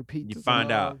 I'm gonna repeat You this.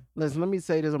 find out. Listen, let me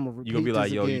say this. I'm gonna repeat You gonna be like,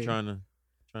 this yo, again. you trying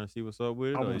to see what's up with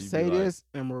it? I'm or gonna you be say like, this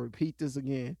and I'm gonna repeat this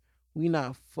again. We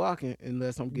not fucking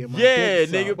unless I'm getting my Yeah, dick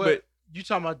nigga, sucked. but you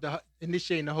talking about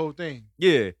initiating the whole thing.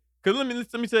 yeah. Cause let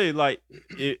me tell you, like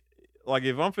if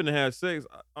I'm finna have sex,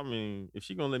 I mean, if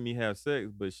she gonna let me have sex,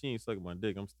 but she ain't sucking my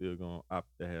dick, I'm still gonna opt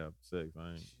to have sex.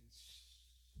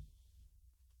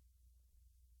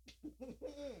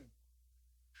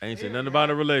 I ain't said nothing about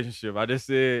a relationship. I just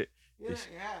said, It ain't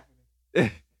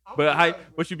happening. but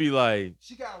what you be like?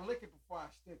 She gotta lick it before I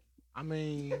stick it. I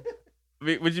mean,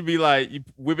 Would you be like, you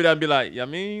whip it out and be like, you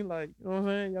mean? Like, you know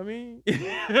what I'm saying? You mean?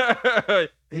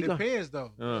 it depends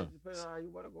though. Depending on how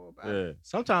you wanna go about it. Yeah.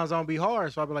 Sometimes I don't be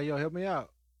hard, so I'll be like, yo, help me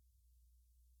out.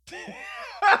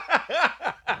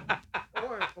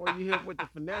 Or you hit with the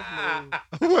finesse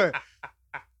move. What?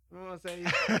 You know what I'm saying?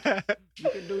 You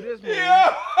can do this move.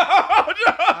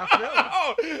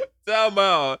 Time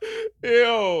out.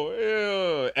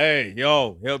 Yo. Hey,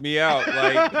 yo, help me out.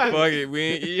 Like, fuck it. We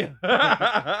ain't.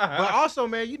 But also,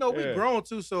 man, you know we Yeah. grown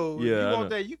too, so if Yeah, you I want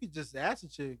know. that, you can just ask a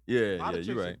chick. A Yeah, lot of chicks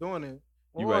you are right. doing it.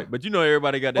 You Or- right. But you know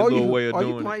everybody got that Or little you, way of or you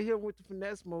doing it. might hit with the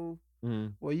finesse move.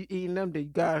 Mhm. Where you eating them, then you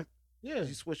got Yeah,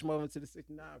 you switch them over to the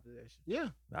 69 position. yeah.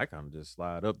 I kind of just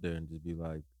slide up there and just be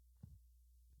like,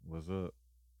 what's up?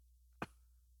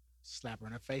 Slap her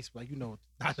in her face, like you know.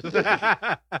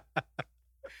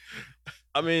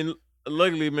 I mean,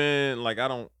 luckily, man, like I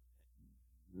don't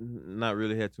not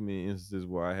really had too many instances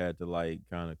where I had to like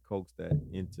kind of coax that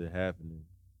into happening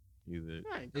either.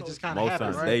 I ain't It just coached- kind of Most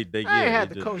happens, times right? they I ain't yeah, had it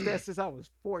to just- coach that since I was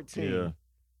 14.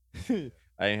 Yeah.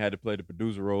 I ain't had to play the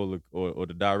producer role or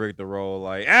the director role.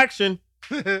 Like action,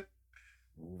 move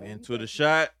into the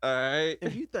shot. All right,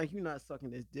 If you think you're not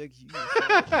sucking this dick, you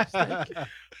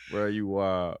bro, you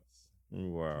wild. You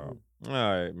wild. All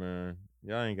right, man.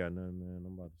 Y'all ain't got nothing, man.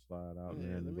 I'm about to slide out,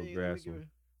 man. And go grab some.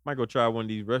 Might go try one of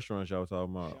these restaurants y'all was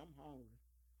talking Yeah, about. I'm hungry.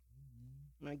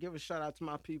 Man, give a shout out to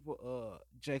my people.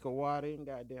 Jacob Waddy and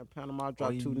goddamn Panama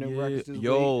dropped 2 new yeah. records this week.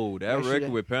 Yo, that Make sure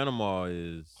record with Panama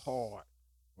is hard.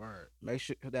 Word. Make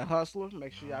sure that Hustler.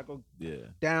 Make sure y'all go Yeah.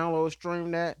 download,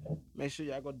 stream that. Make sure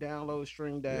y'all go download,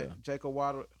 stream that. Yeah. Jacob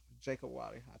Waddy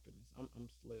happiness. I'm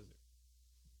slizzard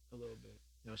a little bit.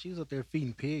 Yo, she was up there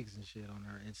feeding pigs and shit on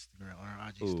her Instagram, on her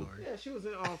IG story. Yeah, she was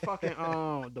in fucking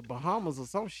the Bahamas or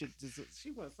some shit.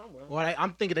 She went somewhere. Well,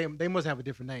 I'm thinking they must have a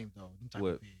different name though. Them type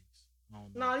What? of pigs.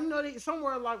 No, you know,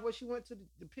 somewhere like where she went to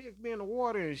the pigs be in the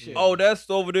water and shit. Oh, that's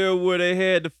over there where they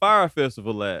had the fire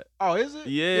festival at. Oh, is it?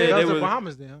 Yeah, that they was was the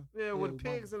Bahamas then. Yeah, with the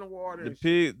pigs in the water. The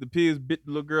pigs bit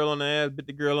the little girl on the ass, bit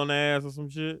the girl on the ass or some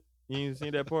shit. You ain't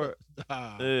seen that part?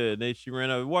 Yeah, she ran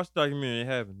out. Watch the documentary. It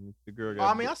happened. The girl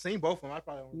got. I seen both of them. I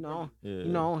probably don't. No, yeah. You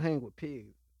know, I don't hang with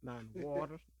pigs. Not in the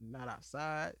water, not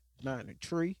outside, not in a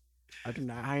tree. I do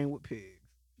not hang with pigs.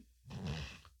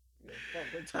 Yeah, fuck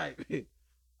that type.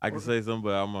 I can say something,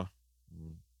 but I'm I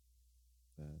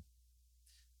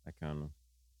kind of.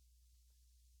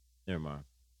 Never mind.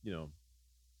 You know,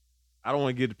 I don't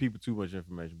want to give the people too much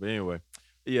information, but anyway,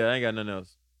 yeah, I ain't got nothing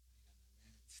else.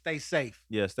 Stay safe.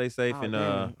 Yeah, stay safe and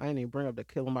damn, I ain't even bring up the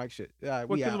Killer Mike shit.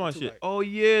 What Killer Mike shit? Oh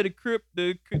yeah, the Crips.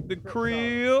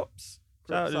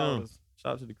 Shout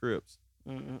out to the Crips.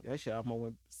 That shit almost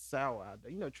went sour out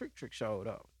there. You know, Trick showed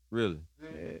up. Really? Yeah.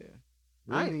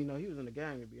 Really? I didn't even know he was in the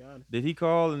gang, to be honest. Did he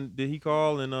call and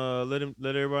let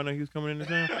everybody know he was coming into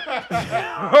town?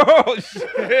 Oh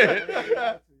shit!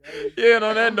 Yeah, and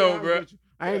on that note, bro.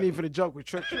 I ain't even finna joke with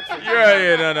Trick.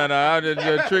 Yeah, no. I'm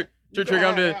just Trick.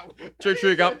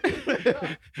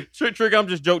 I'm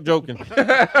just joking.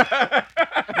 Yeah,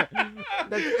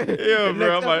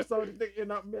 bro. I'm like, you're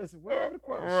not messing. Right?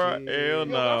 Hell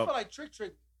no. I feel like Trick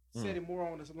said it more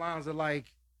on the lines of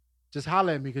like, just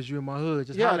holler at me because you're in my hood.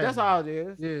 Just holler that's at me. all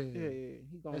it is.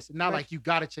 Yeah. It's not like you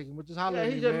gotta check him, but just holler at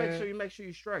me. He just man. make sure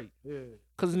you straight. Yeah.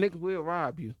 Cause niggas will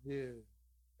rob you. Yeah.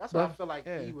 That's what I feel like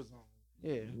he was on.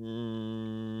 Yeah.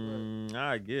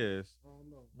 I guess.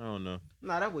 I don't know.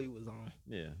 Nah, that's what he was on.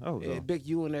 Yeah. Oh. Yeah, Big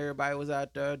U and everybody was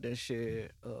out there. Then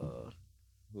shit.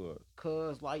 What?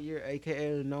 Cuz Lightyear,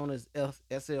 aka known as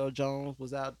SL Jones,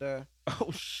 was out there.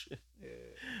 Oh shit. Yeah.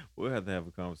 We'll have to have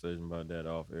a conversation about that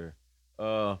off air.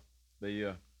 But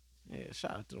yeah. Yeah,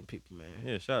 shout out to them people, man.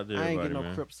 Yeah, shout out to everybody, I ain't get no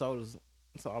man. Crip sodas,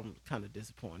 so I'm kind of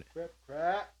disappointed.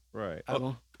 Crap. Right.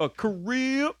 A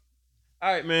career. All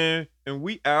right, man. And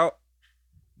we out.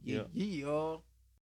 Yeah.